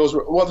say the struggle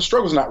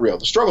is not real.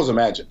 The struggle is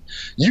imagined.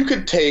 You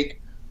could take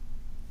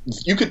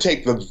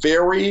the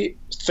very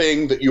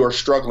thing that you are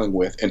struggling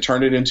with and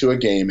turn it into a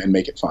game and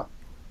make it fun.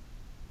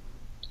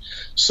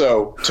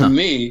 So, to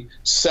me,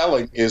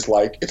 selling is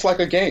it's like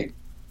a game.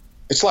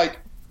 It's like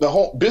the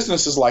whole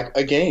business is like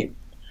a game.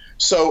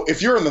 So,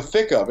 if you're in the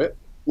thick of it,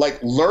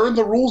 learn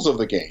the rules of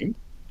the game,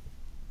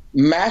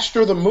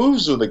 master the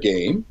moves of the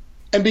game,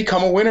 and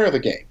become a winner of the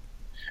game.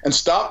 And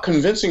stop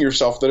convincing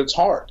yourself that it's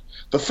hard.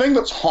 The thing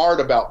that's hard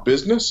about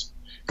business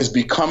is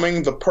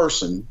becoming the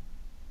person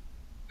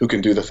who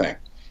can do the thing.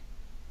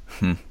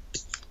 And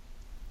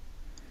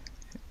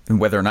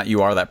whether or not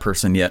you are that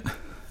person yet.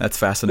 That's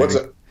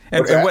fascinating.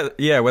 Whether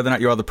or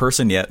not you are the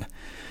person yet.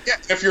 Yeah,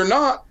 if you're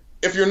not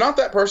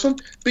that person,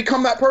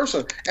 become that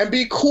person and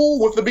be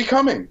cool with the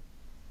becoming.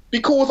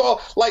 Be cool with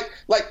all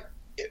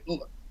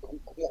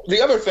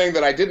the other thing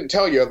that I didn't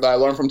tell you that I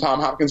learned from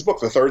Tom Hopkins' book,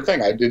 the third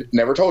thing I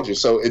never told you,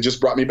 so it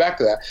just brought me back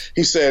to that.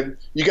 He said,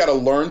 you got to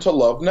learn to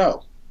love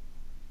no.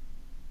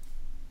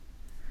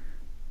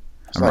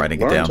 I'm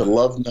writing it down. Learn to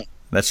love no.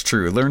 That's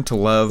true. Learn to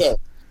love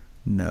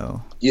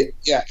no.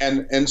 Yeah,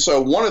 and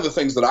so one of the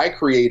things that I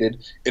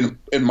created in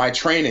my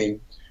training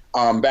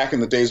back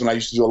in the days when I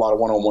used to do a lot of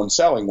one-on-one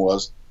selling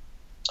was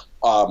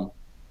a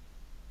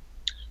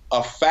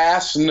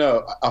fast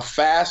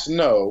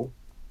no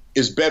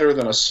is better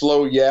than a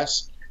slow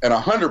yes, and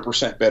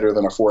 100% better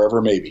than a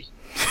forever maybe.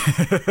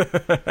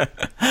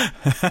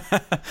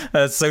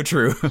 That's so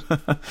true.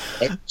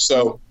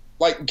 So,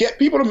 get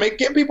people to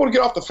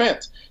get off the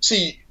fence.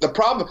 See,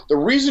 the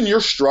reason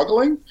you're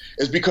struggling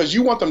is because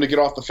you want them to get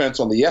off the fence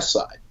on the yes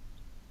side.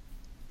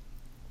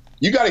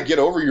 You got to get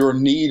over your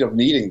need of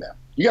needing them.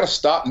 You got to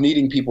stop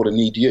needing people to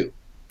need you,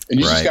 and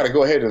you just got to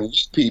go ahead and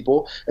lead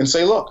people and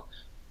say, look,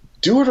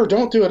 do it or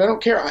don't do it. I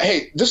don't care.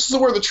 Hey, this is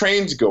where the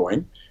train's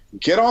going.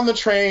 Get on the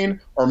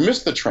train or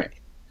miss the train,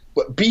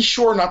 but be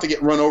sure not to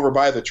get run over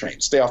by the train.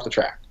 Stay off the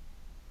track.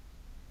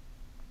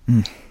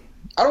 I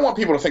don't want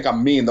people to think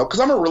I'm mean though,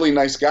 because I'm a really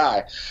nice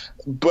guy.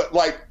 But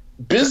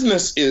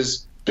business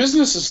is you got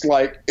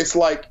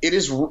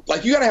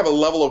to have a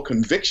level of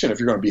conviction if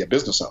you're going to be a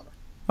business owner.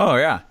 Oh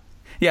yeah,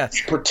 yeah.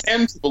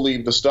 Pretend to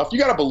believe the stuff. You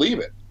got to believe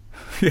it.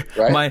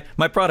 Right?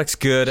 My product's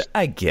good,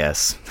 I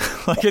guess.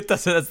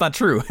 That's not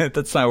true.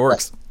 That's not how it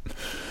works. Right.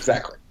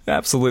 Exactly.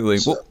 Absolutely.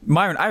 Well,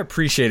 Myron, I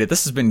appreciate it.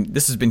 This has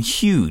been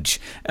huge.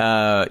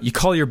 You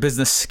call your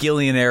business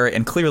Skillionaire,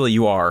 and clearly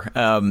you are.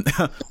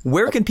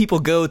 Where can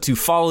people go to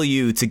follow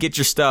you, to get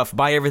your stuff,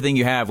 buy everything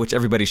you have, which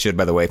everybody should,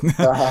 by the way?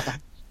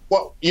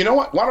 Well, you know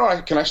what?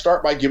 Can I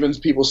start by giving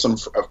people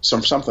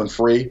something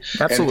free?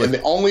 Absolutely. And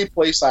the only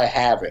place I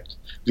have it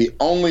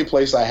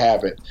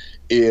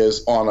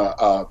is on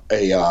a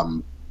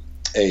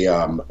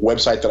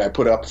website that I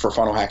put up for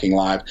Funnel Hacking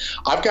Live.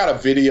 I've got a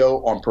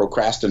video on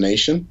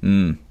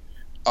procrastination,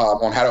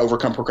 on how to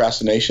overcome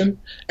procrastination,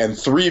 and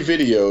 3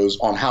 videos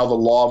on how the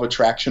law of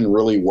attraction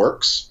really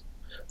works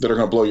that are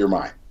going to blow your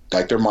mind.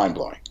 They're mind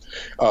blowing.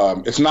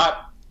 It's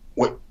not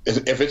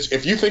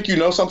if you think you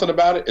know something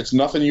about it, it's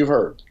nothing you've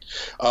heard.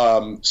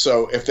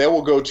 So if they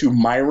will go to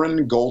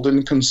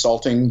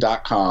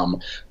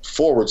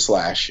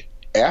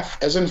MyronGoldenConsulting.com/F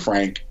as in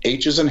Frank,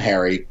 H as in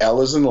Harry,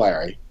 L as in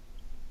Larry,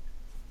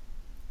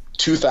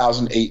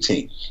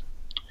 2018.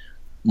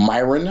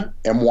 Myron,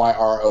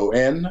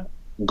 Myron,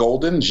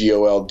 Golden,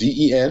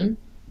 Golden,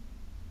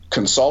 Consulting,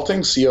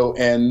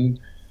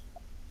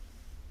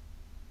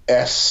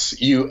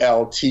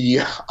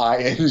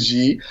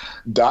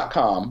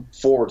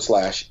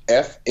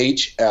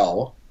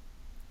 consulting.com/FHL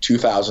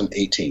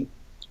 2018.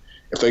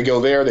 If they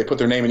go there, they put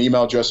their name and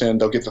email address in,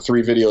 they'll get the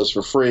 3 videos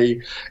for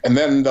free, and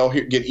then they'll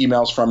get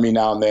emails from me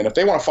now and then. If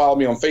they want to follow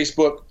me on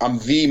Facebook, I'm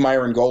the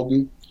Myron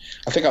Golden.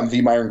 I think I'm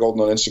the Myron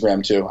Golden on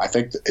Instagram too. I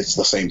think it's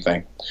the same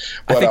thing.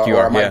 But, I think you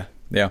are.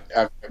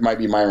 It might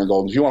be Myron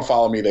Golden. If you want to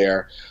follow me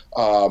there,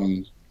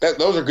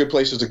 those are good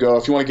places to go.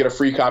 If you want to get a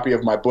free copy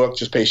of my book,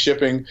 just pay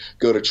shipping.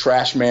 Go to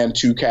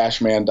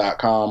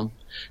trashman2cashman.com,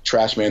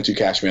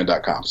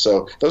 trashman2cashman.com.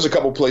 So those are a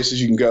couple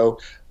places you can go.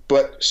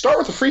 But start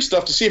with the free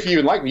stuff to see if you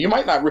even like me. You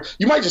might not.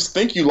 You might just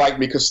think you like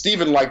me because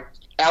Steven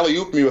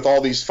alley-ooped me with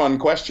all these fun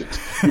questions.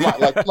 You might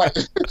right?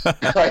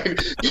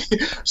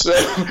 So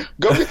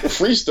go get the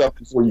free stuff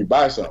before you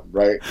buy something,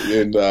 right?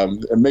 And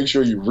make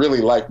sure you really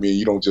like me and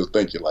you don't just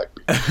think you like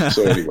me.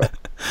 So anyway.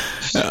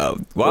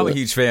 Well, I'm a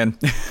huge fan.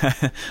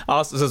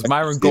 Also, this is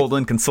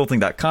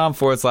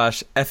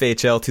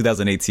MyronGoldwynConsulting.com/FHL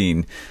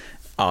 2018.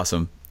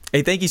 Awesome.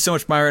 Hey, thank you so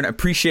much, Myron. I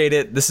appreciate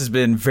it. This has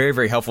been very,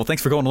 very helpful.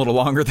 Thanks for going a little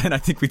longer than I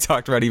think we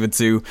talked about even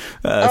too.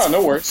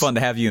 No worries. Fun to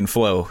have you in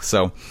flow.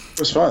 So it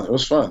was fun. It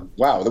was fun.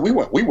 Wow, we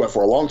went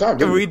for a long time.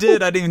 We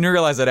did. I didn't even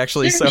realize that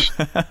actually. So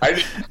I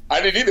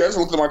didn't either. I just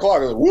looked at my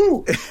clock. I was like,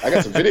 "Woo! I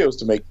got some videos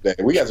to make today.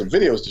 We got some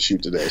videos to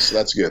shoot today, so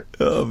that's good."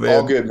 Oh man,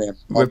 all good, man.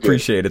 We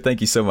appreciate it.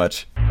 Thank you so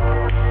much.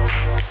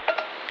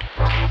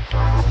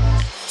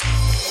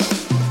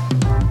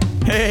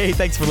 Hey,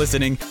 thanks for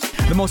listening.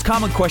 The most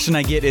common question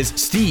I get is,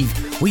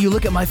 Steve, will you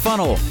look at my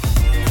funnel?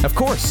 Of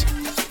course.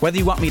 Whether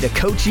you want me to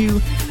coach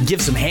you,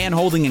 give some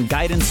hand-holding and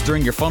guidance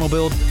during your funnel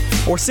build,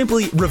 or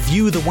simply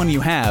review the one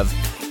you have,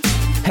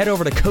 head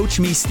over to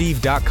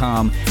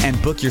coachmesteve.com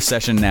and book your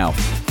session now.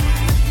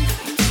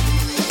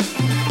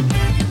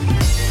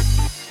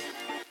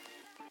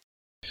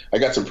 I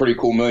got some pretty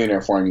cool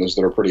millionaire formulas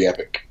that are pretty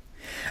epic.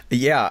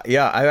 Yeah.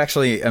 I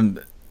actually am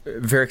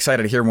very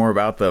excited to hear more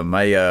about them.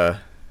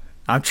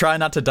 I'm trying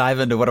not to dive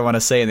into what I want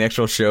to say in the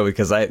actual show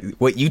because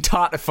what you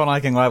taught at Funnel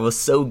Hacking Live was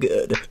so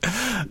good.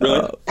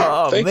 Really?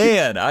 Oh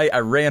man, I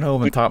ran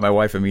home and taught my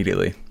wife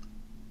immediately.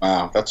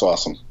 Wow, that's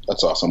awesome.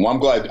 That's awesome. Well,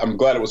 I'm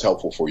glad it was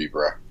helpful for you,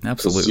 bro.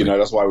 Absolutely.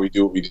 That's why we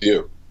do what we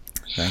do.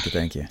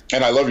 Thank you.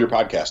 And I love your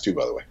podcast too,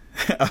 by the way.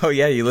 Oh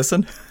yeah, you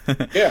listen?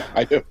 Yeah,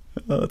 I do.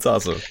 Oh, that's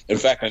awesome. In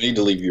fact, I need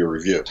to leave you a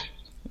review.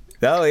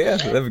 Oh yeah,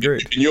 that'd be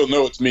great. And you'll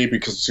know it's me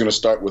because it's going to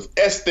start with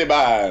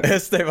Esteban.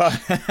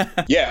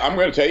 Yeah, I'm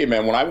going to tell you,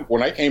 man.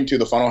 When I came to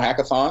the Funnel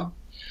Hackathon,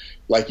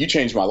 you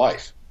changed my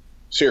life,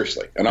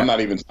 seriously. And I'm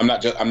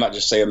not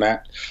just saying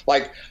that.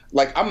 Like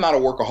I'm not a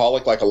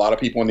workaholic like a lot of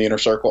people in the inner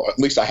circle. At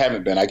least I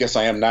haven't been. I guess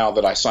I am now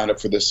that I signed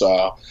up for this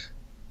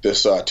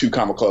 2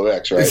 Comma Club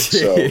X, right?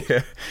 So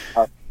yeah.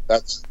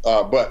 That's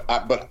but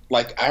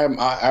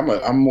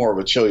I'm more of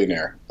a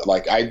chillionaire.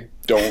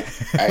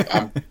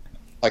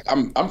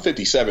 I'm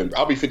 57.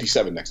 I'll be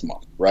 57 next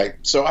month, right?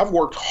 So I've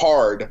worked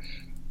hard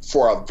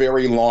for a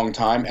very long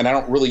time, and I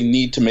don't really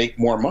need to make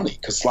more money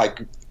because,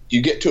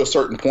 you get to a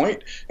certain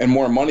point, and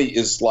more money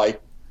is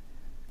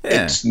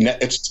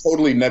it's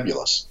totally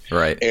nebulous,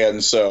 right?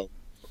 And so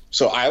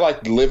I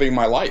like living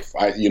my life.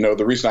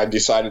 The reason I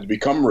decided to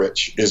become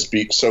rich is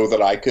so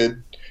that I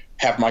could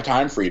have my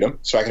time freedom,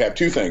 so I could have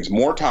 2 things: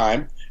 more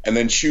time, and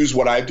then choose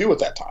what I do with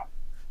that time.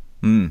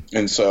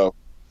 And so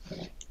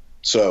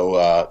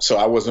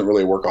I wasn't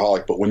really a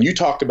workaholic, but when you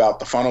talked about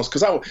the funnels,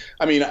 because I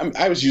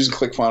was using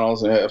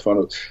ClickFunnels and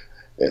funnels,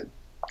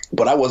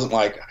 but I wasn't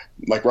like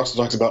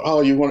Russell talks about. Oh,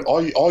 all you want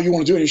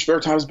to do in your spare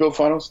time is build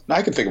funnels. Now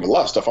I can think of a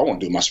lot of stuff I want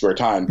to do in my spare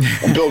time,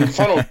 and building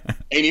funnels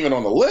ain't even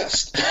on the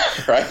list,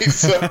 right?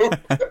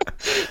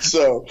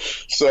 So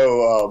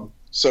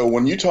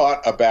when you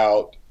taught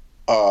about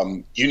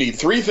you need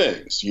 3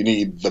 things. You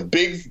need the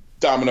big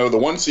domino, the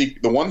one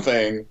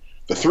thing,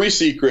 the 3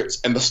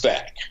 secrets, and the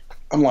stack.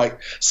 I'm like,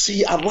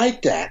 see, I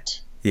like that.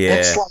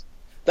 Yeah.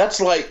 That's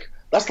like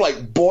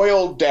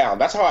boiled down.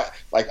 That's how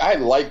I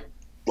like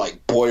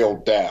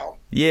boiled down.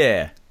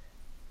 Yeah.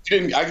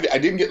 I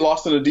didn't get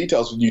lost in the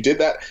details when you did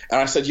that. And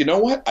I said, you know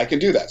what? I can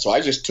do that. So I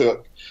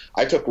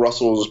took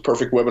Russell's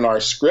perfect webinar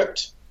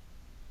script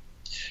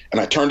and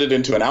I turned it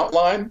into an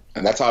outline,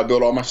 and that's how I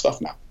build all my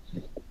stuff now.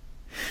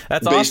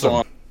 That's based awesome.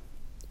 on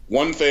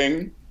 1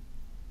 thing,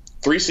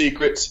 3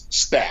 secrets,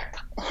 stack.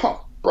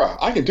 Oh, bro,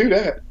 I can do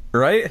that.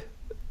 Right?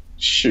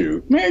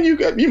 Shoot, man,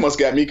 you must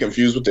got me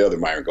confused with the other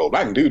Myron Gold.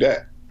 I can do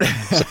that.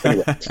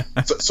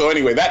 So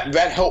anyway,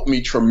 that helped me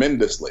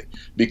tremendously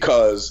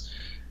because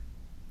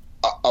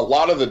a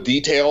lot of the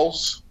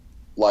details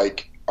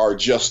are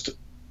just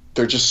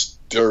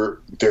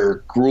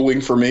they're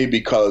grueling for me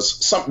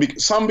because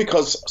some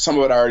because some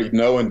of it I already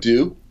know and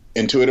do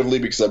intuitively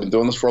because I've been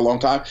doing this for a long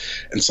time,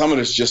 and some of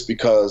it's just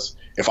because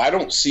if I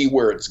don't see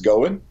where it's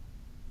going,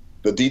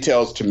 the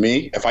details to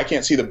me, if I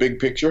can't see the big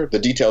picture, the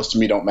details to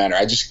me don't matter.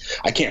 I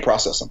can't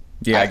process them.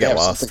 Yeah, I get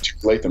lost. To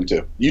relate them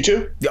to. You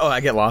too? Oh,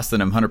 I get lost in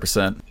them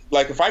 100%.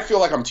 If I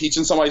feel like I'm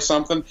teaching somebody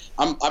something,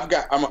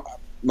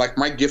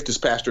 my gift is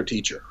pastor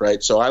teacher,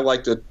 right? So I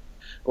like to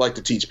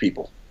teach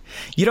people.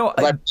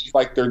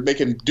 They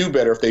can do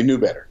better if they knew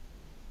better.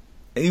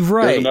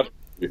 Right.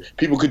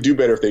 People could do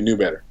better if they knew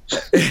better.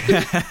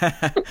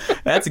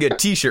 That's a good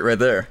T-shirt right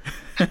there.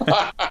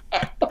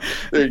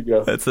 There you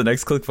go. That's the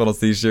next ClickFunnels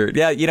T-shirt.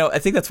 Yeah, I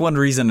think that's one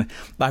reason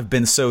I've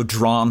been so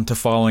drawn to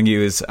following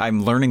you is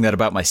I'm learning that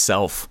about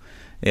myself.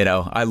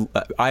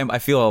 I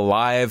feel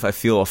alive. I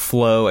feel a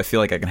flow. I feel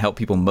like I can help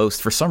people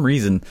most for some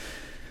reason.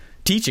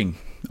 Teaching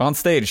on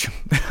stage.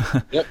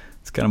 Yep.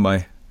 It's kind of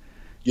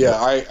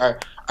Yeah,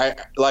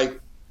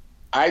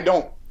 I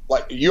don't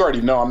like, you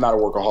already know I'm not a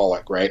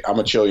workaholic, right? I'm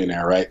a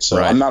chillionaire, right?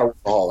 So I'm not a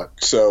workaholic.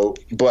 So,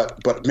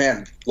 but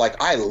man,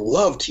 like I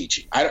love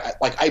teaching.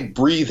 I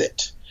breathe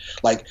it.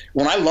 Like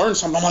when I learn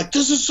something, I'm like,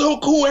 this is so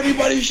cool.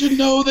 Everybody should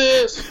know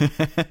this.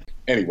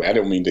 Anyway, I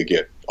don't mean to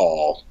get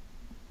all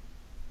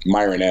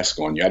Myron-esque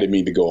on you. I didn't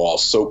mean to go all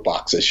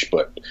soapbox-ish,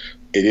 but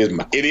it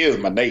is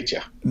my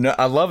nature. No,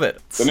 I love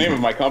it. The name of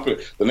my company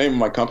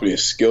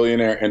is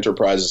Skillionaire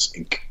Enterprises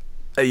Inc.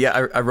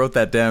 Yeah, I wrote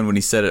that down when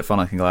he said it at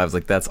Funnel Live. I was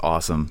like, that's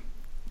awesome.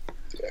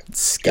 Yeah.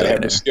 Gotta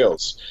have the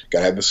skills.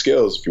 Gotta have the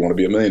skills if you want to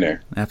be a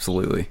millionaire.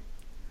 Absolutely.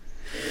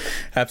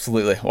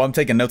 Well, I'm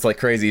taking notes like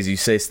crazy as you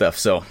say stuff,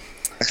 so.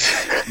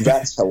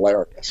 That's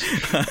hilarious.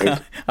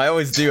 I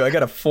always do. I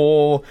got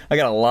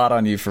a lot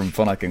on you from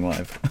Funnel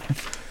Live.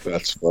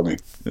 That's funny.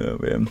 Oh,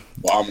 man.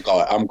 Well,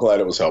 I'm glad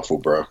it was helpful,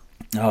 bro.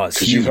 Oh, it's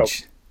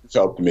huge. You've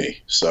helped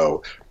me.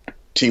 So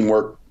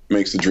teamwork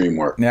makes the dream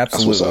work. Yeah,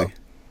 absolutely.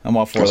 I'm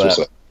all for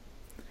that.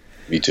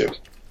 Me too.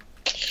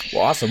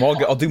 Well, awesome.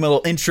 I'll do my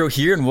little intro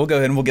here, and we'll go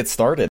ahead and we'll get started.